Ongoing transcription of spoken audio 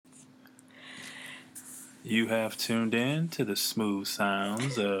You have tuned in to the smooth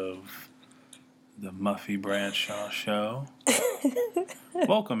sounds of the Muffy Bradshaw Show.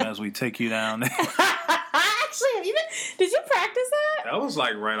 Welcome as we take you down. Actually, did you practice that? That was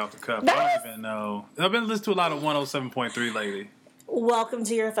like right off the cuff. I don't even know. I've been listening to a lot of 107.3 lately. Welcome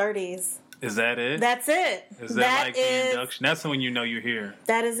to your 30s. Is that it? That's it. Is that like the induction? That's when you know you're here.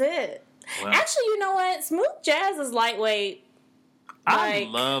 That is it. Well, actually, you know what? Smooth jazz is lightweight. I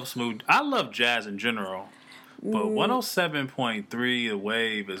love jazz in general. But 107.3 The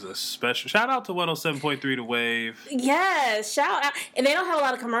Wave is a special. Shout out to 107.3 The Wave. Yes, shout out. And they don't have a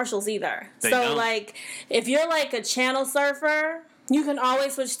lot of commercials either. They don't. Like, if you're like a channel surfer, you can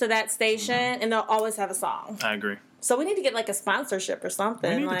always switch to that station and they'll always have a song. I agree. So we need to get like a sponsorship or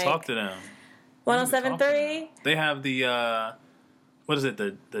something. We need to talk to them. 107.3? They have the, what is it,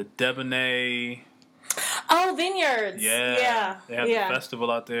 the Debonair... Oh, vineyards. Yeah. They have the festival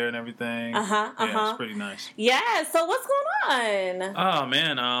out there and everything. Yeah, it's pretty nice. Yeah, so what's going on? Oh,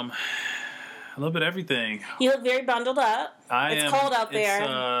 man, a little bit of everything. You look very bundled up. It's cold out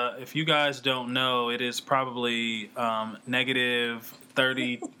there. If you guys don't know, it is probably negative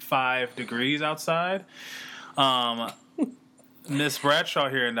 35 degrees outside. Miss Bradshaw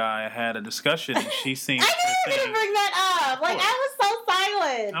here and I had a discussion, and she seemed... I knew you were going to bring that up. Like, I was so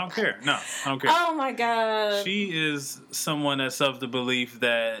silent. I don't care. No, I don't care. Oh, my God. She is someone that's of the belief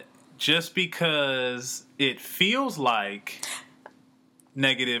that just because it feels like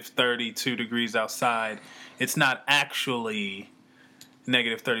negative 32 degrees outside, it's not actually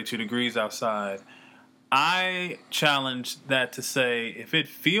negative 32 degrees outside. I challenge that to say if it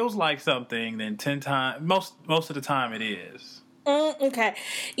feels like something, then 10 times, most of the time it is. Okay.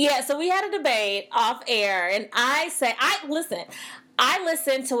 Yeah, so we had a debate off air, and I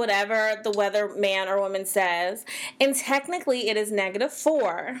listen to whatever the weather man or woman says, and technically it is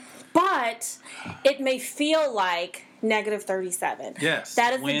 -4, but it may feel like -37. Yes.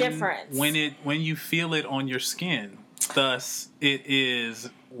 That is the difference. When you feel it on your skin, thus it is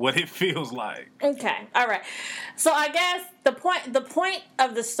what it feels like. Okay. All right. So I guess the point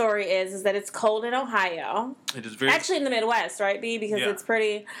of the story is that it's cold in Ohio. It is very... Actually in the Midwest, right, B? Because it's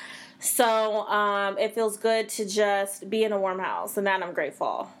pretty... So it feels good to just be in a warm house, and that I'm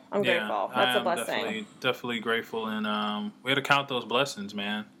grateful. I'm grateful. That's a blessing. Definitely grateful, and we had to count those blessings,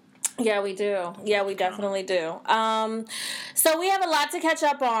 man. Yeah, we do. Yeah, we definitely do. So we have a lot to catch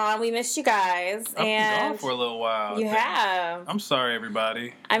up on. We missed you guys. I've been gone for a little while. You have. I'm sorry,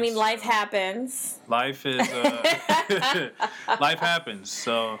 everybody. I mean, life happens. Life is life happens.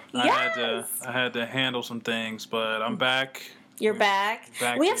 So I had to handle some things, but I'm back. You're back.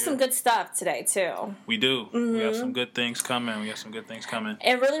 We have some good stuff today, too. We do. Mm-hmm. We have some good things coming.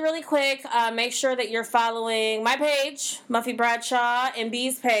 And really, really quick, make sure that you're following my page, Muffy Bradshaw, and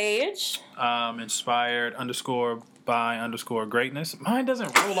B's page. Inspired _ greatness. Mine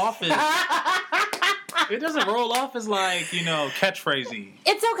doesn't roll off as... It doesn't roll off as like, catchphrasey.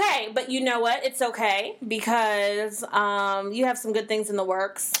 It's okay, but you know what? It's okay because you have some good things in the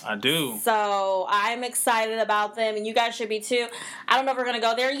works. I do. So I'm excited about them, and you guys should be too. I don't know if we're going to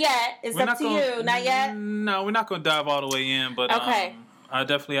go there yet. It's up to you. Not yet? No, we're not going to dive all the way in, but okay. I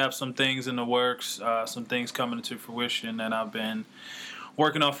definitely have some things in the works, some things coming into fruition that I've been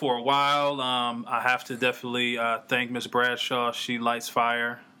working on for a while. I have to definitely thank Miss Bradshaw. She lights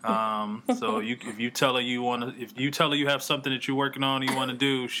fire. So if you tell her you have something that you're working on and you want to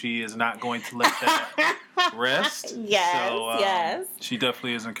do, she is not going to let that rest. Yes. She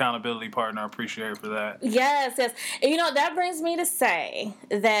definitely is an accountability partner. I appreciate her for that. Yes. And that brings me to say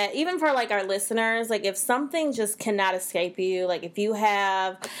that even for like our listeners, like if something just cannot escape you, like if you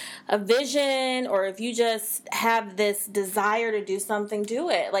have a vision or if you just have this desire to do something, do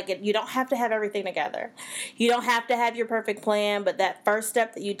it. Like you don't have to have everything together. You don't have to have your perfect plan, but that first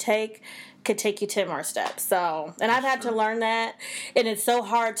step that you take could take you 10 more steps. So, and I've had to learn that, and it's so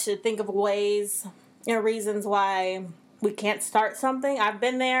hard to think of ways, reasons why we can't start something. I've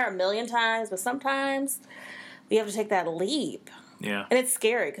been there a million times, but sometimes we have to take that leap. Yeah. And it's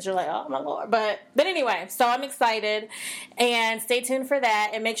scary because you're like, oh my Lord. But anyway, so I'm excited, and stay tuned for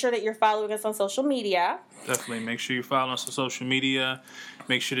that, and make sure that you're following us on social media. Definitely. Make sure you follow us on social media.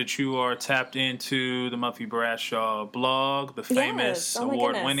 Make sure that you are tapped into the Muffy Bradshaw blog, the famous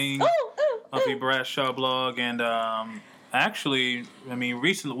award-winning Muffy Bradshaw blog. And actually,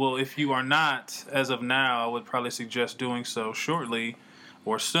 recently, well, if you are not, as of now, I would probably suggest doing so shortly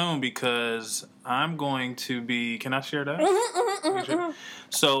or soon, because I'm going to be... Can I share that?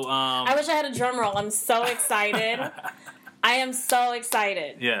 So, I wish I had a drum roll. I'm so excited. I am so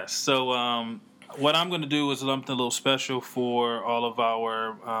excited. Yes. So, what I'm going to do is something a little special for all of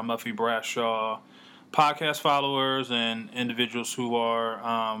our Muffy Bradshaw podcast followers and individuals who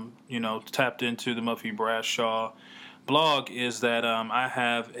are, tapped into the Muffy Bradshaw blog is that I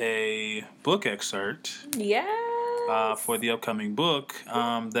have a book excerpt. Yes. For the upcoming book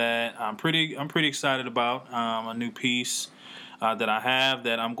that I'm pretty excited about. A new piece that I have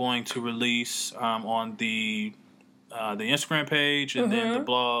that I'm going to release on the Instagram page and then the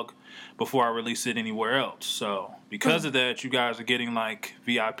blog before I release it anywhere else. So because of that, you guys are getting like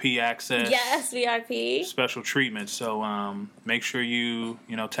VIP access. Yes, VIP. Special treatment. So make sure you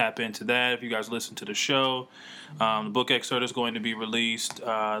tap into that. If you guys listen to the show, the book excerpt is going to be released.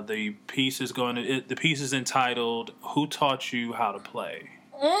 The piece is entitled "Who Taught You How to Play."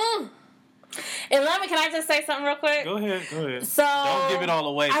 And can I just say something real quick? Go ahead. So don't give it all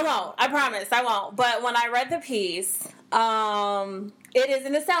away. I won't. I promise. I won't. But when I read the piece, it is,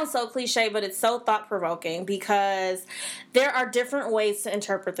 and it sounds so cliche, but it's so thought-provoking because there are different ways to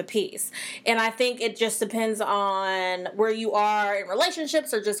interpret the piece. And I think it just depends on where you are in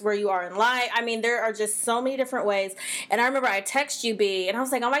relationships or just where you are in life. I mean, there are just so many different ways. And I remember I texted you, B, and I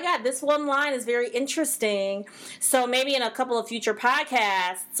was like, oh my God, this one line is very interesting. So maybe in a couple of future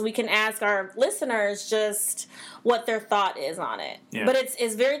podcasts, we can ask our listeners just what their thought is on it. Yeah. But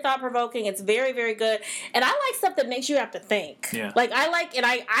it's very thought-provoking. It's very, very good. And I like stuff that makes you have to think. Yeah. Like,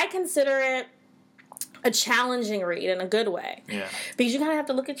 I consider it a challenging read in a good way. Yeah. Because you kind of have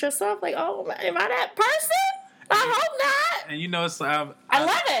to look at yourself like, oh, am I that person? I hope not. And it's I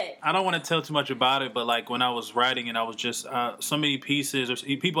love it. I don't want to tell too much about it, but like when I was writing and I was just so many pieces. Or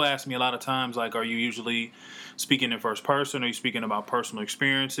people ask me a lot of times, like, are you usually speaking in first person? Are you speaking about personal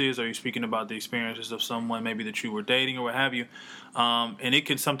experiences? Are you speaking about the experiences of someone maybe that you were dating or what have you? And it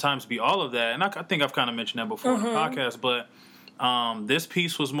can sometimes be all of that. And I think I've kind of mentioned that before in the podcast, but this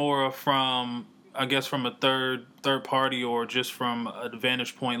piece was more from, I guess, from a third party or just from a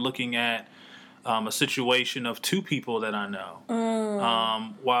vantage point looking at a situation of two people that I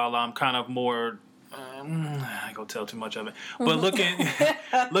know. While I'm kind of more, I ain't gonna tell too much of it, but looking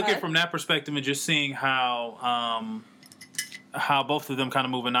from that perspective and just seeing how both of them kind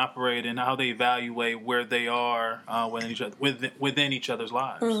of move and operate and how they evaluate where they are within each other's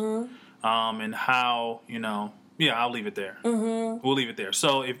lives, and how Yeah, I'll leave it there. We'll leave it there.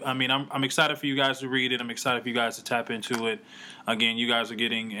 So, I'm excited for you guys to read it. I'm excited for you guys to tap into it. Again, you guys are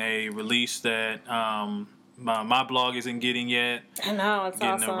getting a release that my blog isn't getting yet. I know, it's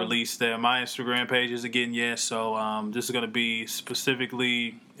getting awesome. A release that my Instagram page isn't getting yet. So, this is going to be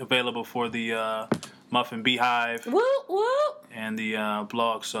specifically available for the Muff and Beehive. Whoop, whoop. And the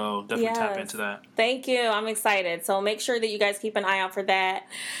blog. So, definitely tap into that. Thank you. I'm excited. So, make sure that you guys keep an eye out for that.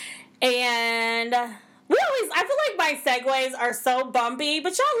 And I feel like my segues are so bumpy,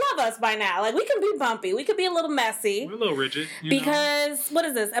 but y'all love us by now. Like, we can be bumpy. We could be a little messy. We're a little rigid. Because, what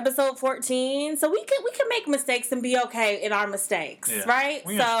is this, episode 14? So we can make mistakes and be okay in our mistakes, right?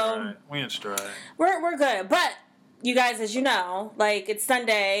 We in stride. We're good. But, you guys, as you know, like, it's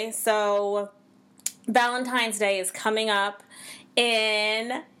Sunday, so Valentine's Day is coming up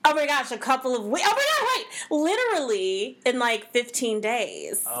in, oh my gosh, a couple of weeks. Oh my God, wait. Literally in like 15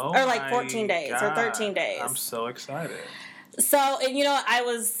 days. Oh, or like 14 days God. or 13 days. I'm so excited. So, and I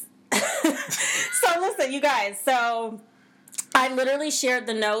was, so listen, you guys. So I literally shared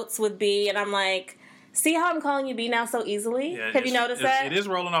the notes with B and I'm like, see how I'm calling you B now so easily? Yeah, have you noticed that? It is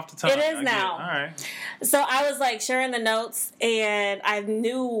rolling off the tongue. It is now. All right. So I was like sharing the notes, and I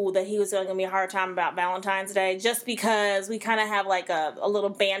knew that he was going to give me a hard time about Valentine's Day just because we kind of have like a little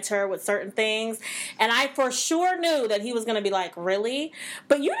banter with certain things. And I for sure knew that he was going to be like, really?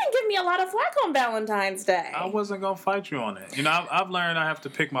 But you didn't give me a lot of flack on Valentine's Day. I wasn't going to fight you on it. I've learned I have to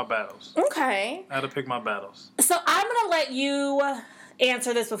pick my battles. Okay. I have to pick my battles. So I'm going to let you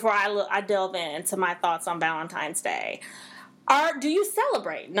answer this before I delve into my thoughts on Valentine's Day. Do you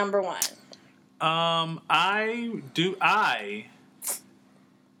celebrate, number one? I do.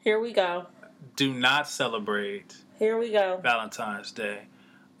 Here we go. Do not celebrate. Here we go. Valentine's Day.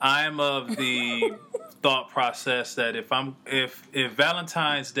 I am of the thought process that if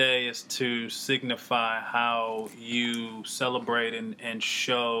Valentine's Day is to signify how you celebrate and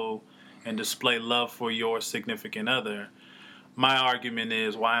show and display love for your significant other, my argument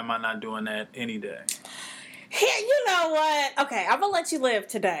is, why am I not doing that any day? Here, you know what? Okay, I'm gonna let you live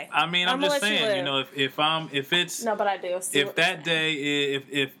today. I'm just saying, if it's no, but I do. If that day,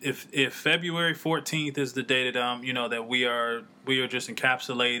 if February 14th is the day that that we are just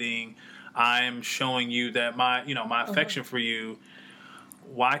encapsulating, I'm showing you that my affection for you.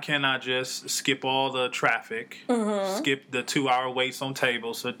 Why can't I just skip all the traffic, skip the 2-hour waits on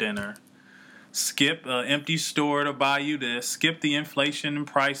tables for dinner, Skip an empty store to buy you this. Skip the inflation and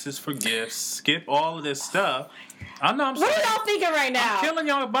prices for gifts. Skip all of this stuff. I know. What are y'all thinking right now? I'm killing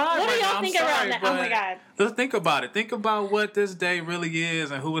y'all vibe. What are y'all thinking right now? Oh my God! Let's think about it. Think about what this day really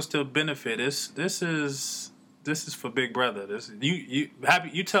is and who is to benefit. This is for Big Brother.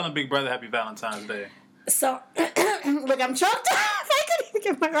 You telling Big Brother Happy Valentine's Day. So, look, I'm choked up.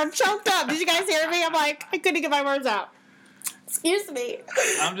 I'm choked up. Did you guys hear me? I'm like, I couldn't get my words out. Excuse me.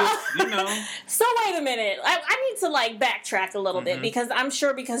 I'm just, So wait a minute. I need to backtrack a little bit because I'm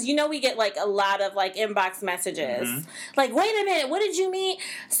sure we get a lot of inbox messages. Wait a minute, what did you mean?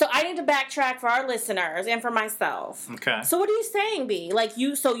 So I need to backtrack for our listeners and for myself. Okay. So what are you saying, B?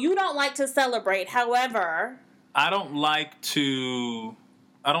 So you don't like to celebrate. However, I don't like to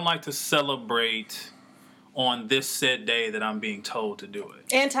celebrate on this said day that I'm being told to do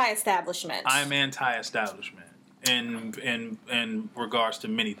it. Anti-establishment. I'm anti-establishment. In regards to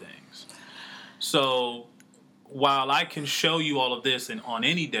many things. So while I can show you all of this on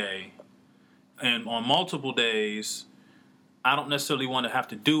any day and on multiple days, I don't necessarily want to have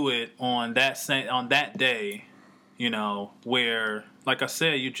to do it on that day, where, like I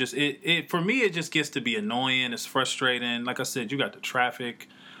said, for me it just gets to be annoying, it's frustrating. Like I said, you got the traffic.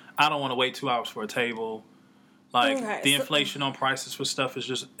 I don't want to wait 2 hours for a table. The inflation on prices for stuff is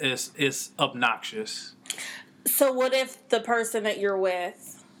just it's obnoxious. So what if the person that you're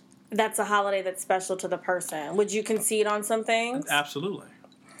with, that's a holiday that's special to the person? Would you concede on some things? Absolutely.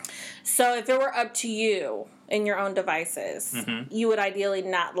 So if it were up to you in your own devices, you would ideally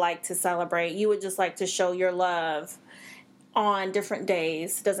not like to celebrate. You would just like to show your love on different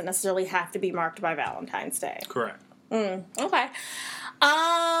days. It doesn't necessarily have to be marked by Valentine's Day. Correct. Okay. All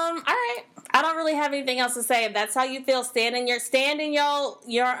right. I don't really have anything else to say. If that's how you feel, stand in your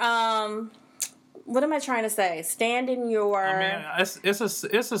what am I trying to say? Stand in your... I mean, it's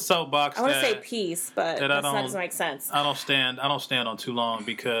a soapbox. I want to say peace, but that doesn't make sense. I don't stand on too long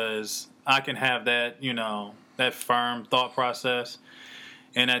because I can have that, that firm thought process.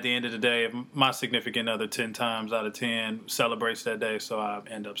 And at the end of the day, if my significant other 10 times out of 10 celebrates that day, so I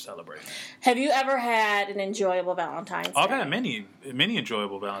end up celebrating. Have you ever had an enjoyable Valentine's Day? I've had many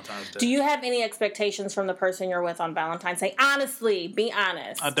enjoyable Valentine's Days. Do you have any expectations from the person you're with on Valentine's Day? Honestly, be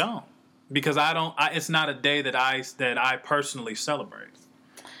honest. I don't. Because it's not a day that I personally celebrate.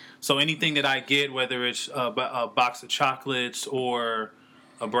 So anything that I get, whether it's a box of chocolates or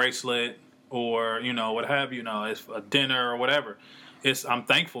a bracelet or what have you, it's a dinner or whatever, I'm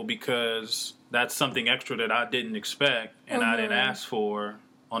thankful because that's something extra that I didn't expect and I didn't ask for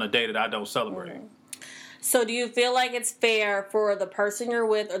on a day that I don't celebrate. So do you feel like it's fair for the person you're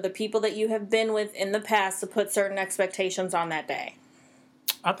with or the people that you have been with in the past to put certain expectations on that day?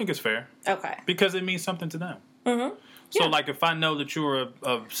 I think it's fair. Okay. Because it means something to them. Mm-hmm. So, if I know that you're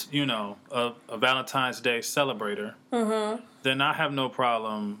a Valentine's Day celebrator, then I have no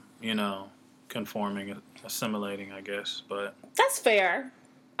problem, conforming, assimilating, I guess. But that's fair.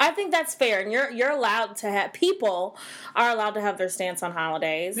 I think that's fair, and you're allowed to have people are allowed to have their stance on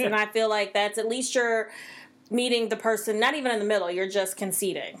holidays, and I feel like that's at least you're meeting the person, not even in the middle. You're just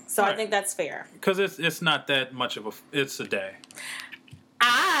conceding. So right. I think that's fair because it's not that much of it's a day.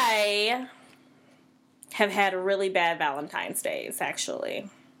 I have had really bad Valentine's Days, actually.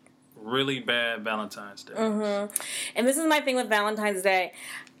 Really bad Valentine's Days. And this is my thing with Valentine's Day.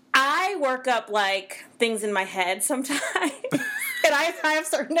 I work up, things in my head sometimes. And I have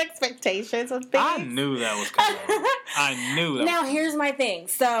certain expectations of things. I knew that was coming. Now, here's my thing.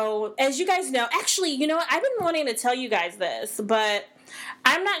 So, as you guys know, actually, you know what? I've been wanting to tell you guys this, but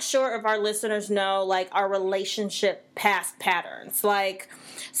I'm not sure if our listeners know, our relationship past patterns.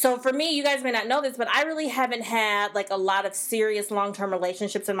 So for me, you guys may not know this, but I really haven't had, a lot of serious long-term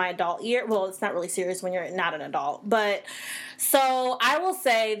relationships in my adult year. Well, it's not really serious when you're not an adult. But, so I will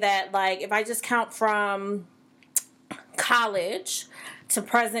say that, if I just count from college to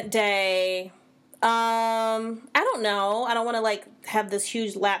present day, I don't know. I don't want to, have this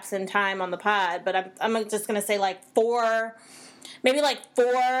huge lapse in time on the pod, but I'm just going to say, four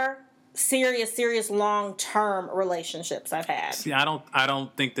serious long-term relationships I've had. See, I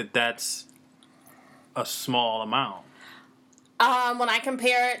don't think that that's a small amount. When I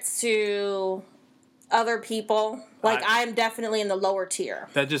compare it to other people, I'm definitely in the lower tier.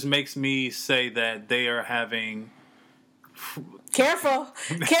 That just makes me say that they are having... Careful.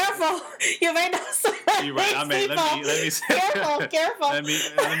 You may not say that. You're right. Let me say Careful. Let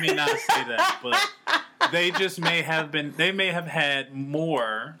me not say that, but they may have had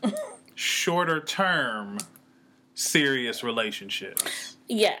more shorter term serious relationships.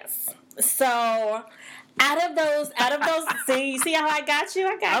 Yes. So Out of those, see how I got you?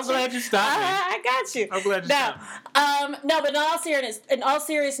 I'm glad you stopped me. I got you. I'm glad you stopped me. No, but in all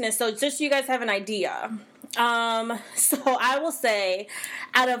seriousness, so just so you guys have an idea. So I will say,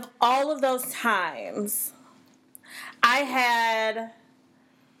 out of all of those times, I've had,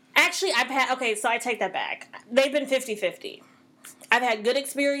 okay, so I take that back. They've been 50-50. I've had good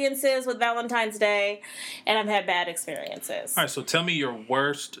experiences with Valentine's Day, and I've had bad experiences. All right, so tell me your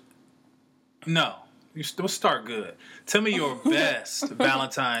worst. No, let's start good. Tell me your best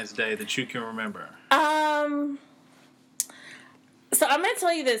Valentine's Day that you can remember. So I'm going to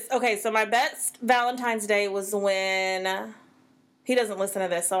tell you this. Okay, so my best Valentine's Day was when... He doesn't listen to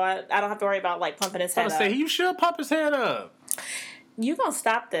this, so I don't have to worry about, like, pumping his head up. You should pump his head up. You gonna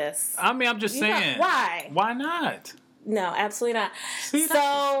stop this. I mean, I'm just saying. Why? Why not? No, absolutely not. See,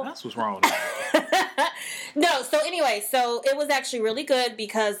 that's what's wrong with that. No, so anyway, so it was actually really good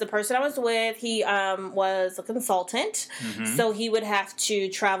because the person I was with, he was a consultant, so he would have to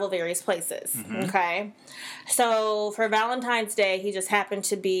travel various places, okay? So for Valentine's Day, he just happened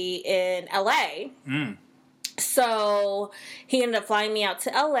to be in L.A., So he ended up flying me out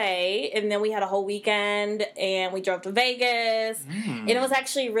to LA, and then we had a whole weekend, and we drove to Vegas, and it was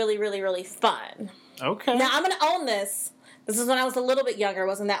actually really, really, really fun. Okay. Now, I'm going to own this. This is when I was a little bit younger. It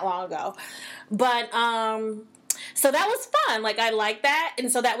wasn't that long ago. But, so that was fun. Like, I liked that,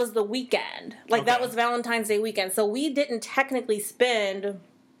 and so that was the weekend. Like, that was Valentine's Day weekend. So we didn't technically spend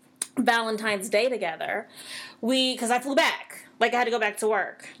Valentine's Day together. Because I flew back. Like, I had to go back to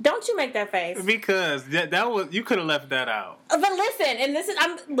work. Don't you make that face. Because that was, you could have left that out. But listen, and this is,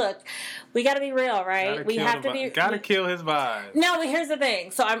 look, we got to be real, right? We have to be. Got to kill his vibe. No, but here's the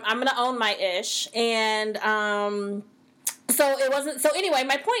thing. So I'm going to own my ish. And, so it wasn't, so anyway,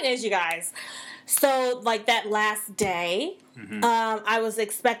 my point is, you guys, so like that last day, I was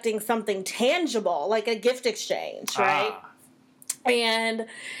expecting something tangible, like a gift exchange, right? And...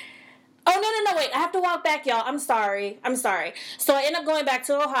 Oh, no, wait. I have to walk back, y'all. I'm sorry. So I end up going back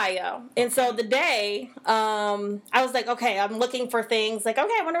to Ohio. And so the day, I was like, okay, I'm looking for things. Like,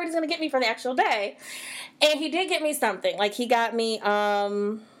 okay, I wonder what he's going to get me for the actual day. And he did get me something. Like, he got me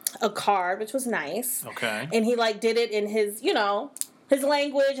a card, which was nice. Okay. And he, like, did it in his, his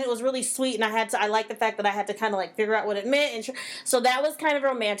language. And it was really sweet. And I liked the fact that I had to kind of, like, figure out what it meant. And so that was kind of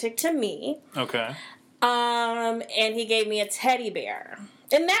romantic to me. Okay. And he gave me a teddy bear.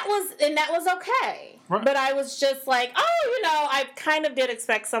 And that was okay. Right. But I was just like, I kind of did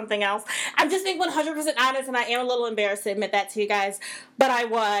expect something else. I'm just being 100% honest, and I am a little embarrassed to admit that to you guys, but I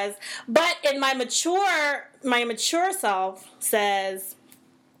was. But in my mature self says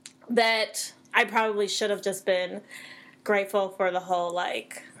that I probably should have just been grateful for the whole,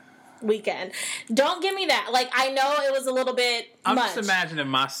 like, weekend. Don't give me that. Like, I know it was a little bit I'm much. just imagining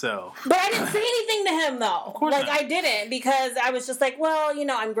myself. But I didn't say anything to him, though. Of course like, not. I didn't, because I was just like, well,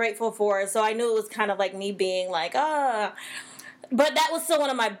 I'm grateful for it. So I knew it was kind of like me being like, But that was still one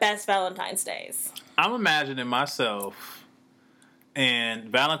of my best Valentine's days. I'm imagining myself, and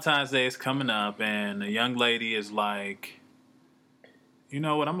Valentine's Day is coming up, and a young lady is like, you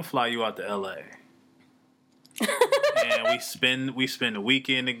know what, I'm going to fly you out to L.A., and we spend the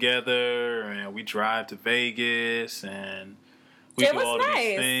weekend together, and we drive to Vegas, and we do all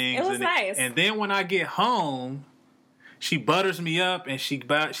these things. It was nice. And then when I get home, she butters me up, and she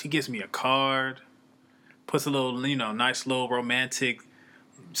gets me a card, puts a little, nice little romantic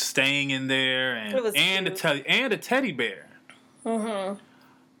staying in there, and a teddy bear. Mm-hmm.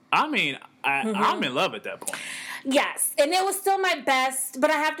 I mean, I'm in love at that point. Yes, and it was still my best, but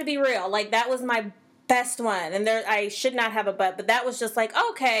I have to be real. Like, that was my best one, and I should not have a but that was just like,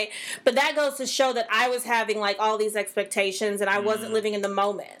 okay, but that goes to show that I was having, like, all these expectations, and I wasn't living in the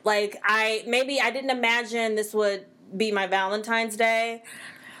moment. Like, I didn't imagine this would be my Valentine's Day,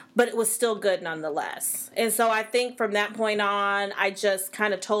 but it was still good nonetheless. And so I think from that point on, I just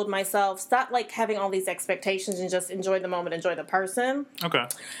kind of told myself, stop, like, having all these expectations and just enjoy the moment, enjoy the person. Okay.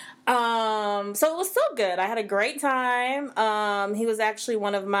 So it was still good. I had a great time. He was actually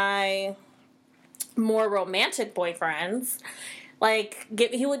one of my more romantic boyfriends. Like,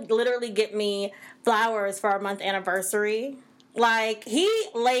 he would literally get me flowers for our month anniversary. Like, he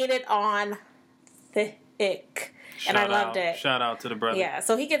laid it on thick. And I loved it. Shout out to the brother. Yeah,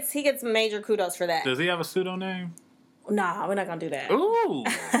 so he gets major kudos for that. Does he have a pseudo name? No, we're not going to do that. Ooh.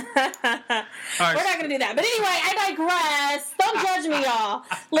 We're not going to do that. But anyway, I digress. Don't judge me, y'all.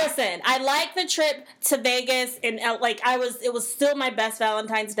 Listen, I liked the trip to Vegas, and it was still my best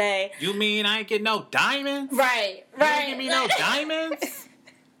Valentine's Day. You mean I ain't get no diamonds? Right. You ain't give me no diamonds?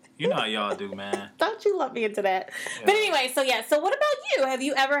 You know how y'all do, man. Don't you love me into that? Yeah. But anyway, so what about you? Have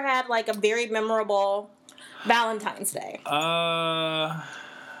you ever had, like, a very memorable Valentine's Day.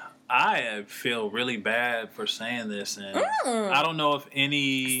 I feel really bad for saying this, and I don't know if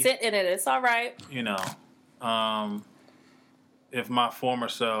any... Sit in it. It's all right. You know, if my former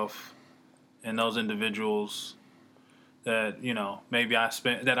self and those individuals that, you know, maybe I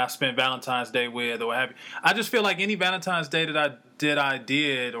spent Valentine's Day with or what have you. I just feel like any Valentine's Day that I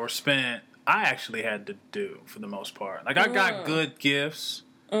did or spent, I actually had to do for the most part. Like, I got good gifts.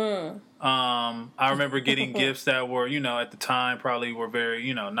 I remember getting gifts that were, you know, at the time probably were very,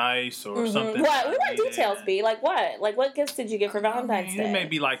 you know, nice or something. What details be? Like what? Like what gifts did you get for Valentine's Day? It may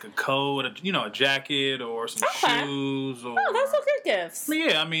be like a coat, a jacket or some shoes. Or, those are good gifts.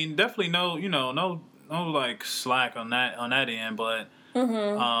 Yeah, I mean, definitely no like slack on that end, but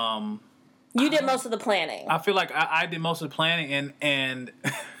you did most of the planning. I feel like I did most of the planning and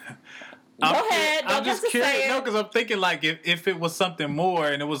Go ahead. I'm just curious. No, because I'm thinking like if it was something more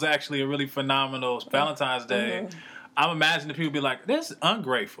and it was actually a really phenomenal Valentine's Day, I'm imagining people be like, "This is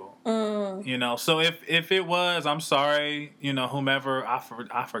ungrateful," you know. So if it was, I'm sorry, you know, whomever I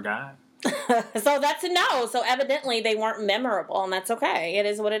forgot. So that's a no. So evidently they weren't memorable, and that's okay. It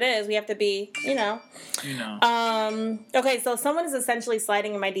is what it is. We have to be, you know. Okay, so someone is essentially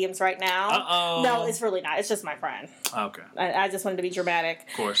sliding in my DMs right now. Uh-oh. No, it's really not. It's just my friend. Okay. I just wanted to be dramatic.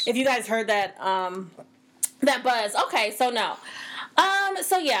 Of course. If you guys heard that that buzz. Okay, so no.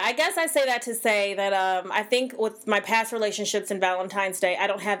 So yeah, I guess I say that to say that I think with my past relationships and Valentine's Day, I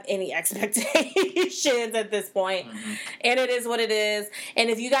don't have any expectations at this point. And it is what it is. And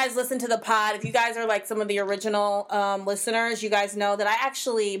if you guys listen to the pod, if you guys are like some of the original listeners, you guys know that I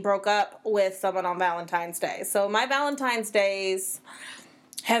actually broke up with someone on Valentine's Day. So my Valentine's Days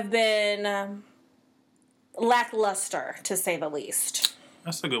have been lackluster, to say the least.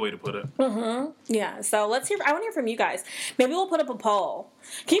 That's a good way to put it. Yeah, so let's hear. I want to hear from you guys. Maybe we'll put up a poll.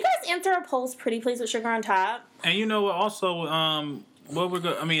 Can you guys answer our polls pretty please with sugar on top? And you know what? Also,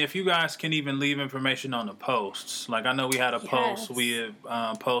 if you guys can even leave information on the posts. Like I know we had a post we had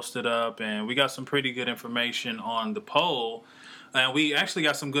posted up, and we got some pretty good information on the poll. And we actually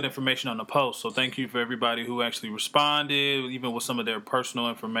got some good information on the post, so thank you for everybody who actually responded, even with some of their personal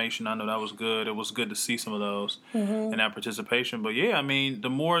information. I know that was good. It was good to see some of those and that participation. But yeah, I mean, the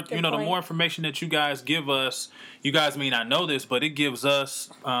more the more information that you guys give us, you guys may not know this, but it gives us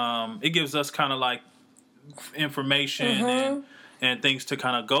kind of like information and things to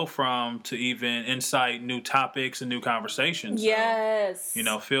kind of go from to even incite new topics and new conversations. Yes. So, you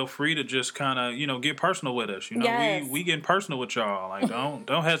know, feel free to just kind of, you know, get personal with us. You know, we getting personal with y'all. Like,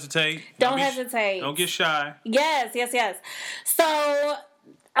 don't hesitate. Don't hesitate. Don't get shy. Yes. So,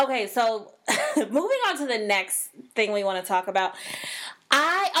 okay, so moving on to the next thing we want to talk about.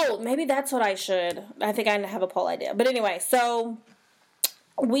 Maybe that's what I should. I think I have a poll idea. But anyway, so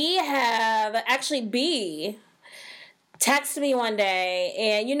we have actually B texted me one day,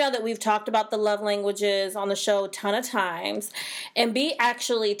 and you know that we've talked about the love languages on the show a ton of times, and B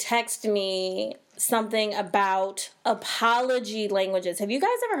actually texted me something about apology languages. Have you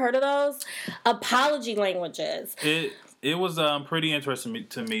guys ever heard of those? Apology languages. It was pretty interesting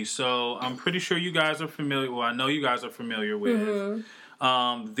to me. So I'm pretty sure you guys are familiar. Well, I know you guys are familiar with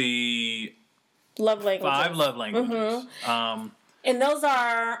the love languages. 5 love languages. And those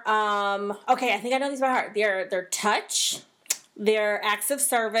are, I think I know these by heart. They're touch, they're acts of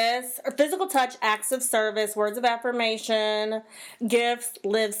service, or physical touch, acts of service, words of affirmation, gifts,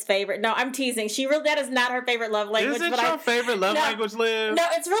 Liv's favorite. No, I'm teasing. That is not her favorite love language. Is it your favorite love language, Liv? No,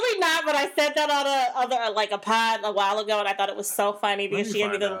 it's really not, but I said that on a pod a while ago, and I thought it was so funny because she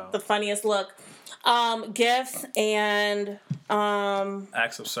gave me the funniest look. Gifts and...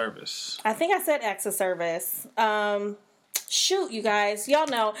 acts of service. I think I said acts of service. Shoot, you guys. Y'all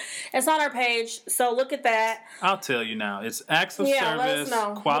know. It's on our page, so look at that. I'll tell you now. It's acts of service,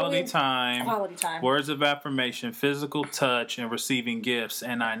 quality time, words of affirmation, physical touch, and receiving gifts.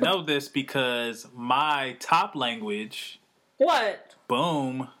 And I know this because my top language... What?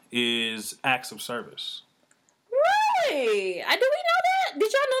 Boom, is acts of service. Really? Do we know that?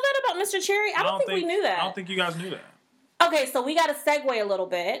 Did y'all know that about Mr. Cherry? I don't think we knew that. I don't think you guys knew that. Okay, so we got to segue a little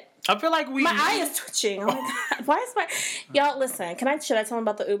bit. I feel like my eye is twitching. Oh my God. Why is y'all listen? Should I tell them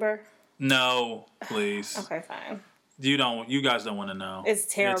about the Uber? No, please. Okay, fine. You guys don't want to know. It's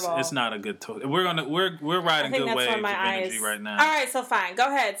terrible. It's not a good we're riding good waves of energy right now. All right, so fine. Go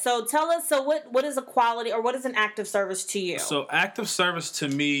ahead. So tell us, what is a quality or what is an act of service to you? So act of service to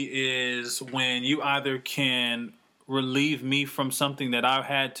me is when you either can relieve me from something that I've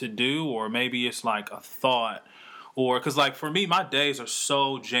had to do, or maybe it's like a thought. Or, because, like, for me, my days are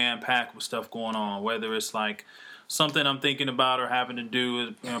so jam-packed with stuff going on, whether it's, like, something I'm thinking about or having to do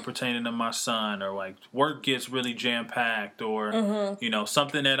is pertaining to my son, or like work gets really jam packed, or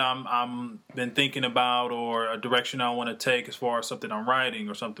something that I'm been thinking about, or a direction I want to take as far as something I'm writing,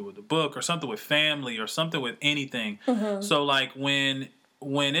 or something with the book, or something with family, or something with anything. So like when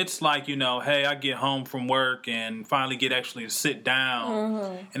it's like, hey, I get home from work and finally get actually to sit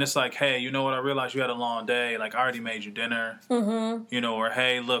down, and it's like, hey, you know what? I realized you had a long day. Like, I already made you dinner, or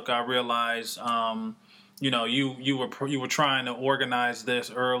hey, look, I realized, you were trying to organize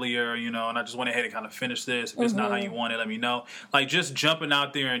this earlier, and I just went ahead and kind of finished this. If it's not how you want it, let me know. Like, just jumping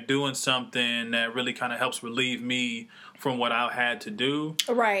out there and doing something that really kind of helps relieve me from what I had to do.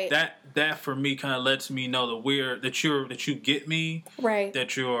 Right. That for me kind of lets me know that you get me. Right.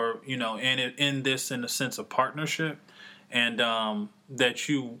 That you're, in this in the sense of partnership, and that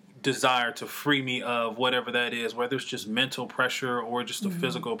you desire to free me of whatever that is, whether it's just mental pressure or just the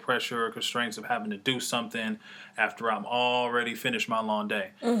physical pressure or constraints of having to do something after I'm already finished my long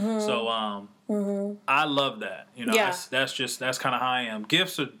day. So I love that. That's kind of how I am.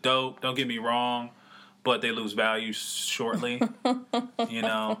 Gifts are dope, don't get me wrong, but they lose value shortly.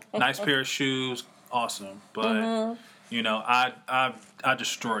 Nice pair of shoes, awesome, but I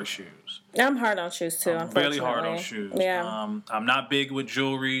destroy shoes. I'm hard on shoes too. I'm really hard on shoes. Yeah. I'm not big with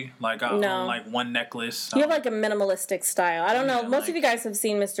jewelry. Like, I own like one necklace. You have like a minimalistic style. I don't know. Most of you guys have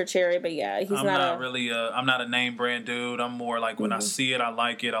seen Mr. Cherry, but I'm not a name brand dude. I'm more like, when I see it, I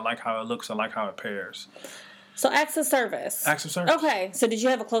like it. I like how it looks. I like how it pairs. So acts of service. Acts of service. Okay. So did you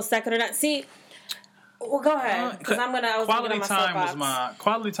have a close second or not? See. Well, go ahead, because quality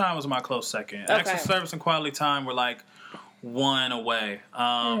time was my close second. Okay. Acts of service and quality time were like one away,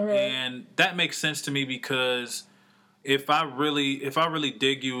 and that makes sense to me, because if I really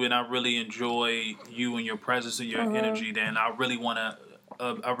dig you and I really enjoy you and your presence and your energy, then I really want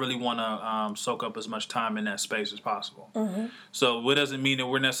to soak up as much time in that space as possible. So it doesn't mean that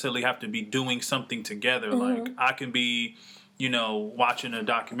we necessarily have to be doing something together. Like, I can be watching a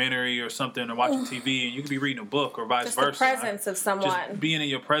documentary or something, or watching TV, and you could be reading a book, or vice versa. Just the presence of someone. Just being in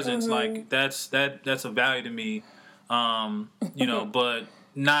your presence, like, that's a value to me. But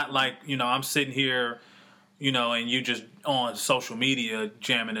not like, I'm sitting here, and you just on social media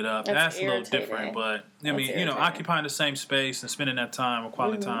jamming it up. That's a little different. But I mean, occupying the same space and spending that time or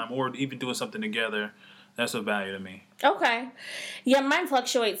quality time, or even doing something together, that's a value to me. Okay. Yeah, mine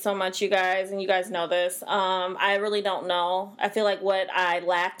fluctuates so much, you guys, and you guys know this. I really don't know. I feel like what I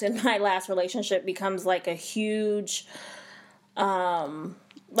lacked in my last relationship becomes like a huge, I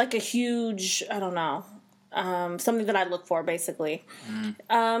don't know. Something that I look for, basically.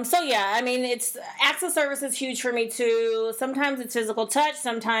 So yeah, I mean, it's acts of service is huge for me too. Sometimes it's physical touch,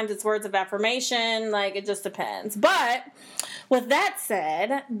 sometimes it's words of affirmation. Like, it just depends. But with that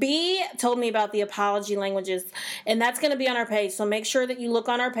said, B told me about the apology languages, and that's going to be on our page. So make sure that you look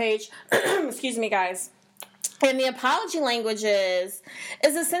on our page. Excuse me, guys. And the apology languages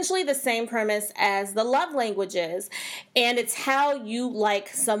is essentially the same premise as the love languages. And it's how you like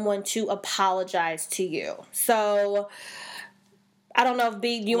someone to apologize to you. So, I don't know if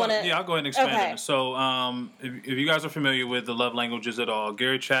B, you want to... Yeah, I'll go ahead and expand on it. So, if you guys are familiar with the love languages at all,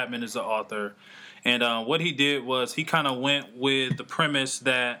 Gary Chapman is the author. And what he did was he kind of went with the premise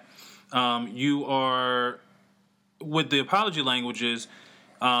that you are... With the apology languages...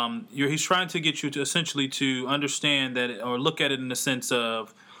 he's trying to get you to essentially to understand that, or look at it in the sense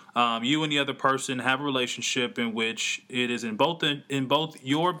of you and the other person have a relationship in which it is in both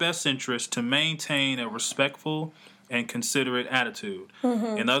your best interest to maintain a respectful and considerate attitude.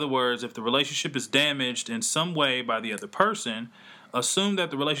 In other words, if the relationship is damaged in some way by the other person, assume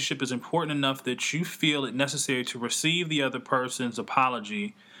that the relationship is important enough that you feel it necessary to receive the other person's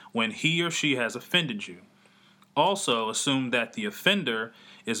apology when he or she has offended you. Also, assume that the offender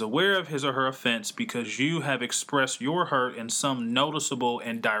is aware of his or her offense because you have expressed your hurt in some noticeable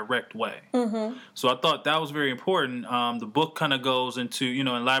and direct way. So I thought that was very important. The book kind of goes into,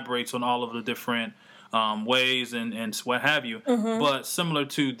 elaborates on all of the different ways and what have you. But similar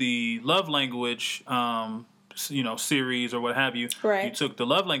to the love language, series or what have you, you took the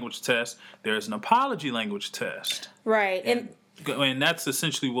love language test. There's an apology language test. Right. And that's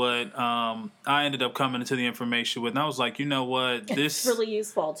essentially what I ended up coming into the information with. And I was like, you know what? This is really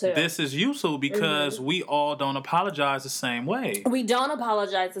useful, too. This is useful because we all don't apologize the same way. We don't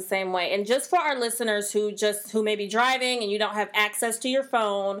apologize the same way. And just for our listeners who may be driving and you don't have access to your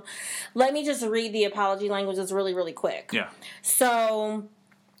phone, let me just read the apology languages really, really quick. Yeah. So...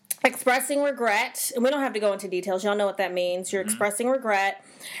 expressing regret, and we don't have to go into details. Y'all know what that means. You're expressing regret,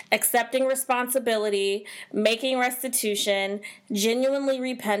 accepting responsibility, making restitution, genuinely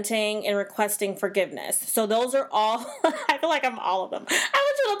repenting, and requesting forgiveness. So those are all, I feel like I'm all of them. I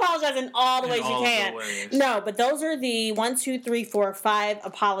want you to apologize in all the ways you can. No, but those are the 1, 2, 3, 4, 5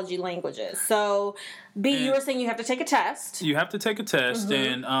 apology languages. So, B, you were saying you have to take a test. You have to take a test,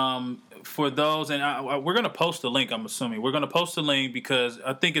 and for those, and we're going to post a link, I'm assuming. We're going to post a link because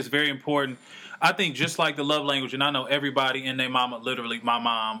I think it's very important. I think just like the love language, and I know everybody and their mama, literally my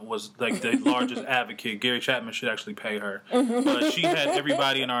mom was like the largest advocate. Gary Chapman should actually pay her. But she had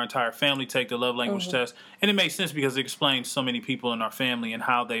everybody in our entire family take the love language test. And it made sense because it explains so many people in our family and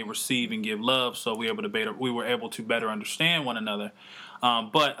how they receive and give love. So we were able to better understand one another.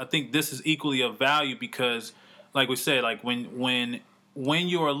 But I think this is equally of value because, like we said, like when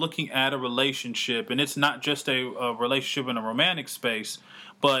you are looking at a relationship, and it's not just a relationship in a romantic space,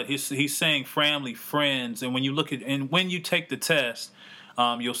 but he's saying family, friends, and when you look at and when you take the test,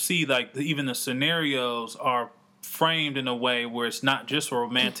 you'll see like even the scenarios are framed in a way where it's not just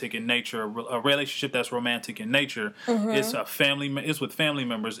romantic in nature, a relationship that's romantic in nature. It's it's with family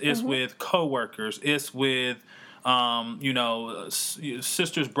members, it's with coworkers, it's with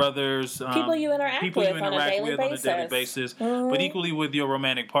sisters, brothers, people you interact with on a daily basis, but equally with your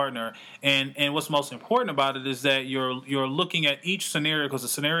romantic partner. And what's most important about it is that you're looking at each scenario because the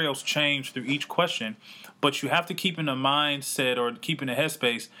scenarios change through each question, but you have to keep in the mindset or keep in the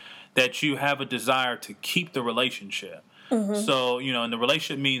headspace that you have a desire to keep the relationship. So, and the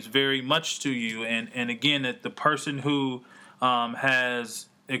relationship means very much to you. And again, that the person who has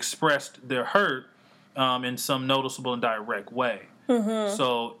expressed their hurt in some noticeable and direct way.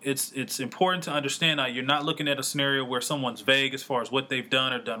 So it's important to understand that you're not looking at a scenario where someone's vague as far as what they've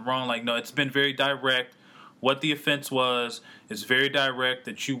done or done wrong. Like, no, it's been very direct. What the offense was is very direct,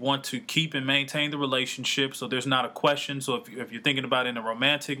 that you want to keep and maintain the relationship. So there's not a question. So if you're thinking about it in a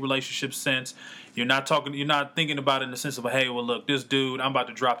romantic relationship sense, you're not thinking about it in the sense of, hey, well, look, this dude, I'm about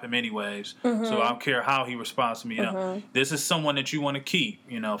to drop him anyways. So I don't care how he responds to me. This is someone that you want to keep,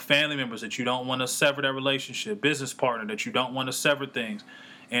 family members that you don't want to sever that relationship, business partner that you don't want to sever things.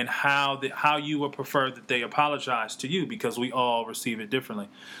 And how you would prefer that they apologize to you, because we all receive it differently.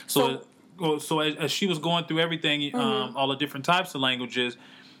 So as she was going through everything, all the different types of languages,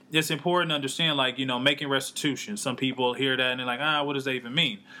 it's important to understand, like, making restitution. Some people hear that and they're like, what does that even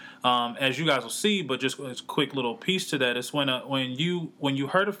mean? As you guys will see, but just a quick little piece to that is when you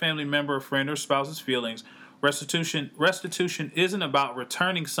hurt a family member, a friend, or spouse's feelings, restitution isn't about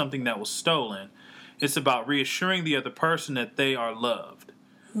returning something that was stolen. It's about reassuring the other person that they are loved.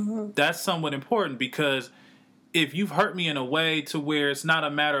 That's somewhat important because if you've hurt me in a way to where it's not a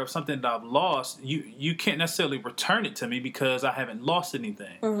matter of something that I've lost, you can't necessarily return it to me because I haven't lost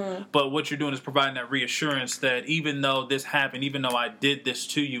anything. But what you're doing is providing that reassurance that even though this happened, even though I did this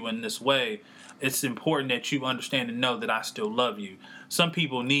to you in this way, it's important that you understand and know that I still love you. Some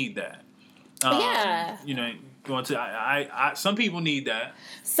people need that. Some people need that.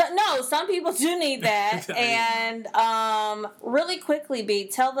 Some people do need that. And really quickly, B,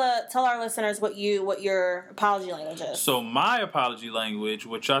 tell our listeners what your apology language is. So my apology language,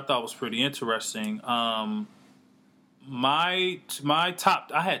 which I thought was pretty interesting, my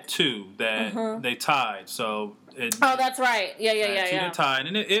top, I had two that they tied. So that's right. Yeah. That tied,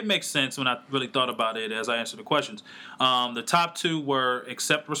 and it makes sense when I really thought about it as I answered the questions. The top two were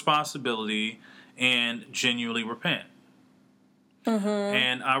accept responsibility and genuinely repent.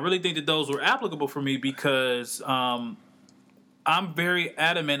 And I really think that those were applicable for me because I'm very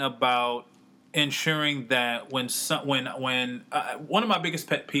adamant about ensuring that when one of my biggest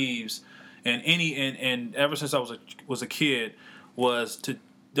pet peeves and ever since I was a kid was to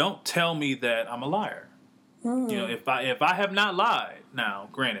don't tell me that I'm a liar. If I have not lied, now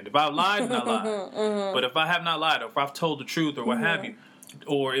granted, if I've lied, then I lied. But if I have not lied, or if I've told the truth, or what have you,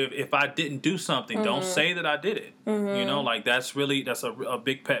 or if I didn't do something, don't say that I did it. That's a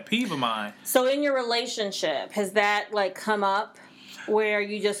big pet peeve of mine. So in your relationship, has that come up where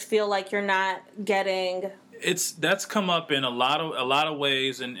you just feel like you're not getting? That's come up in a lot of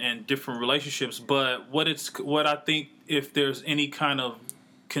ways and different relationships. But what I think, if there's any kind of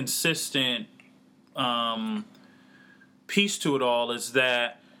consistent piece to it all, is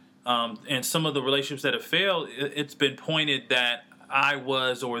that in some of the relationships that have failed, it's been pointed that I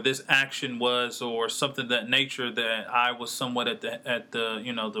was, or this action was, or something of that nature that I was somewhat at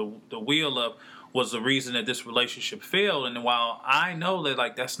the wheel of, was the reason that this relationship failed. And while I know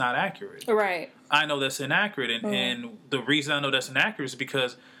that that's not accurate, right? I know that's inaccurate, and the reason I know that's inaccurate is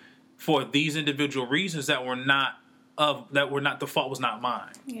because for these individual reasons that were not the fault was not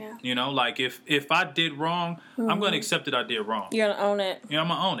mine. Yeah. You know, like if I did wrong, I'm going to accept that I did wrong. You're going to own it. You know, I'm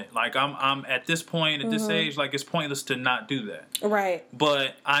going to own it. Like I'm at this point, at this age, like it's pointless to not do that. Right.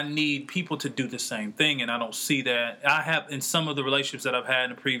 But I need people to do the same thing, and I don't see that. I have in some of the relationships that I've had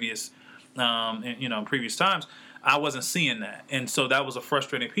in the previous, previous times, I wasn't seeing that, and so that was a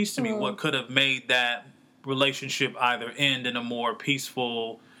frustrating piece to me. What could have made that relationship either end in a more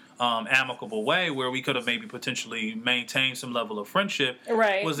peaceful, amicable way, where we could have maybe potentially maintained some level of friendship,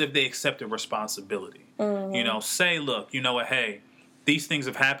 was if they accepted responsibility. You know, say, look, you know what, hey, these things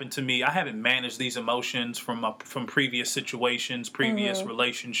have happened to me. I haven't managed these emotions from previous situations, previous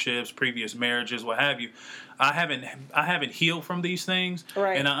relationships, previous marriages, what have you. I haven't healed from these things,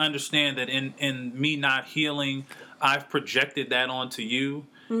 and I understand that in me not healing, I've projected that onto you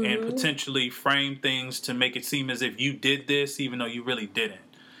and potentially framed things to make it seem as if you did this, even though you really didn't.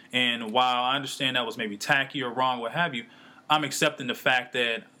 And while I understand that was maybe tacky or wrong, what have you, I'm accepting the fact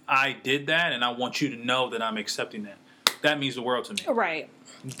that I did that, and I want you to know that I'm accepting that. That means the world to me. Right.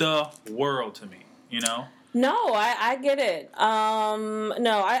 The world to me, you know? No, I get it.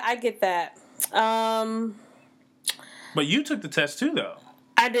 I get that. But you took the test too, though.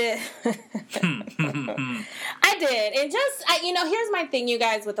 I did. I did. And here's my thing, you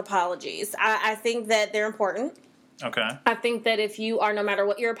guys, with apologies. I think that they're important. Okay. I think that if you are, no matter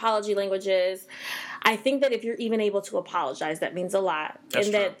what your apology language is, I think that if you're even able to apologize, that means a lot. That's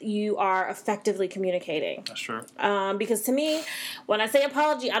and true. that you are effectively communicating. That's true. Because to me, when I say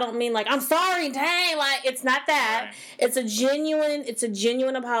apology, I don't mean like, I'm sorry, dang, like, it's not that. Right. It's a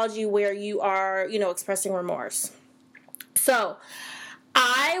genuine apology where you are, expressing remorse. So,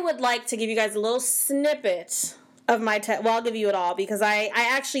 I would like to give you guys a little snippet of my I'll give you it all, because I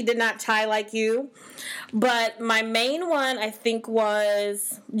actually did not tie like you, but my main one I think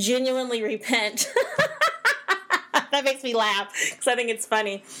was genuinely repent. That makes me laugh because I think it's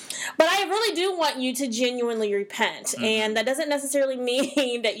funny, but I really do want you to genuinely repent, and that doesn't necessarily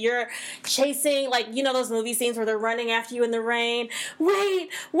mean that you're chasing, like, those movie scenes where they're running after you in the rain. Wait,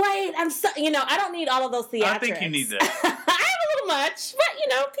 I'm so, I don't need all of those theatrics. I think you need that. I have a little much,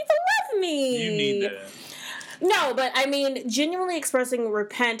 but people love me. You need that. No, but I mean, genuinely expressing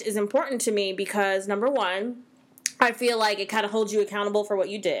repent is important to me because, number one, I feel like it kind of holds you accountable for what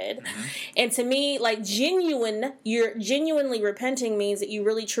you did. And to me, like, you're genuinely repenting means that you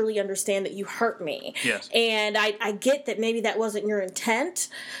really truly understand that you hurt me. Yes. And I get that maybe that wasn't your intent,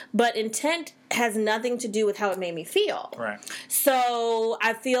 but intent has nothing to do with how it made me feel. Right. So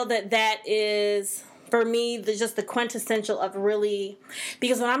I feel that is, for me, just the quintessential of really,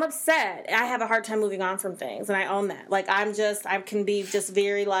 because when I'm upset, I have a hard time moving on from things, and I own that. Like, I can be just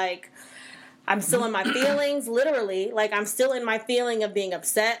very, like, I'm still in my feelings, literally. Like, I'm still in my feeling of being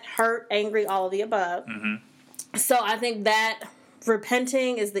upset, hurt, angry, all of the above. So I think that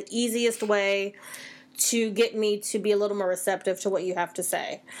repenting is the easiest way to get me to be a little more receptive to what you have to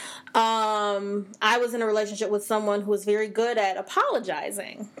say. I was in a relationship with someone who was very good at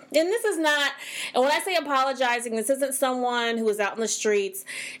apologizing. And this is not, and when I say apologizing, this isn't someone who was out in the streets.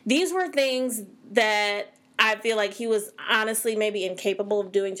 These were things that I feel like he was honestly maybe incapable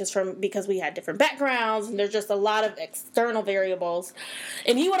of doing just because we had different backgrounds, and there's just a lot of external variables.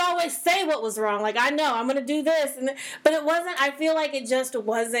 And he would always say what was wrong. Like, I know, I'm going to do this. But it wasn't, I feel like it just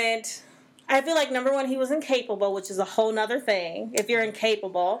wasn't. I feel like, number one, he was incapable, which is a whole nother thing, if you're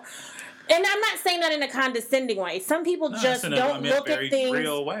incapable. And I'm not saying that in a condescending way. Some people just don't look at things. Very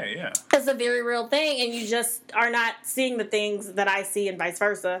real way, yeah. It's a very real thing, and you just are not seeing the things that I see and vice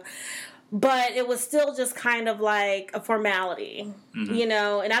versa. But it was still just kind of like a formality, and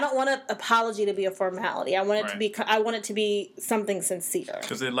I don't want an apology to be a formality. I want it to be something sincere.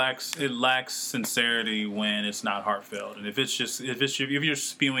 Because it lacks sincerity when it's not heartfelt, and if you're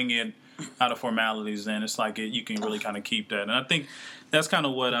spewing it out of formalities, then it's like you can really kind of keep that. And I think that's kind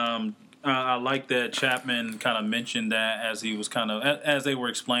of what I like that Chapman kind of mentioned that as he was kind of as they were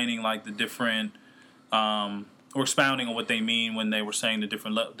explaining like the different. Or expounding on what they mean when they were saying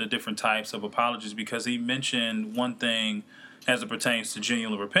the different types of apologies, because he mentioned one thing as it pertains to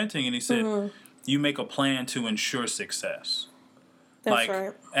genuinely repenting, and he said, "You make a plan to ensure success." That's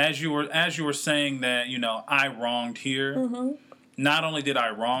right. As you were saying that, I wronged here. Not only did I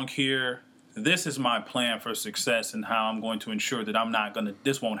wrong here, this is my plan for success and how I'm going to ensure that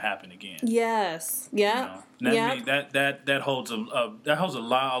this won't happen again. Yes. Yeah. That holds a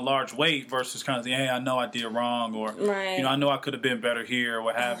large weight versus kind of saying, hey, I know I did wrong, or I know I could have been better here, or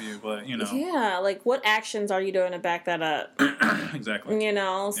what have you. But yeah, like what actions are you doing to back that up? Exactly.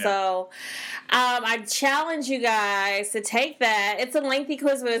 So I challenge you guys to take that. It's a lengthy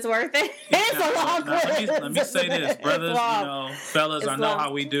quiz, but it's worth it. It's a long quiz. Let me say this, brothers, fellas. I know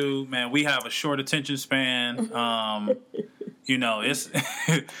how we do, man. We have a short attention span.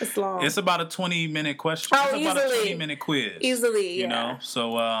 It's long. It's about a 20-minute question. Oh, it's about a 20-minute quiz. Easily,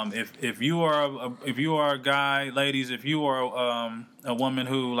 So if you are a guy, ladies, if you are a woman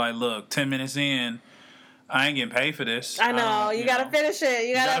who like, look, 10 minutes in, I ain't getting paid for this. I know. You gotta finish it.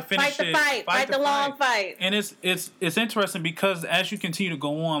 You gotta fight the fight. Fight the long fight. And it's interesting because as you continue to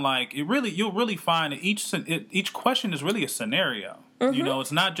go on, like you'll really find that each question is really a scenario. Mm-hmm.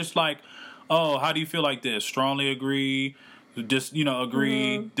 It's not just like, oh, how do you feel like this? Strongly agree,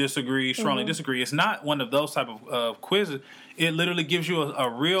 agree, disagree, strongly disagree. It's not one of those type of quizzes. It literally gives you a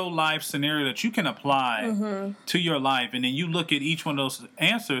real life scenario that you can apply to your life, and then you look at each one of those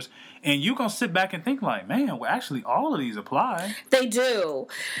answers, and you're gonna sit back and think like, man, well, actually, all of these apply. They do.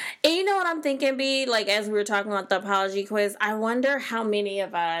 And you know what I'm thinking, B? Like, as we were talking about the apology quiz, I wonder how many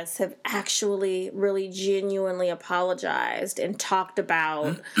of us have actually really genuinely apologized and talked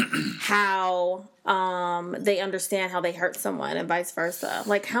about how they understand how they hurt someone and vice versa.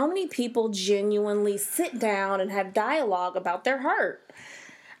 Like, how many people genuinely sit down and have dialogue about their hurt?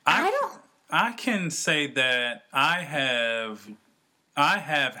 I can say that I have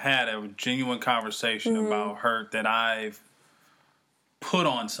had a genuine conversation about hurt that I've put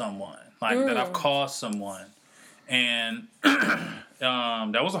on someone, like that I've caused someone, and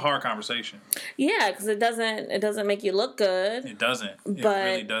that was a hard conversation. Yeah, because it doesn't make you look good. It doesn't. It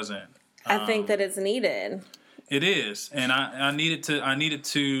really doesn't. I think that it's needed. It is, and I needed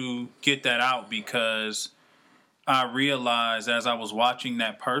to get that out because I realized as I was watching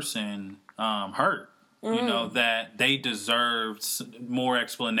that person hurt. That they deserved more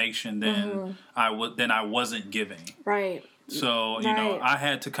explanation than I wasn't giving. Right. So, I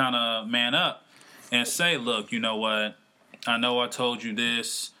had to kind of man up and say, look, you know what? I know I told you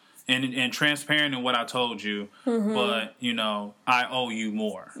this and transparent in what I told you, but, I owe you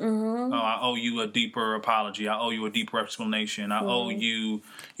more. I owe you a deeper apology. I owe you a deeper explanation. I owe you,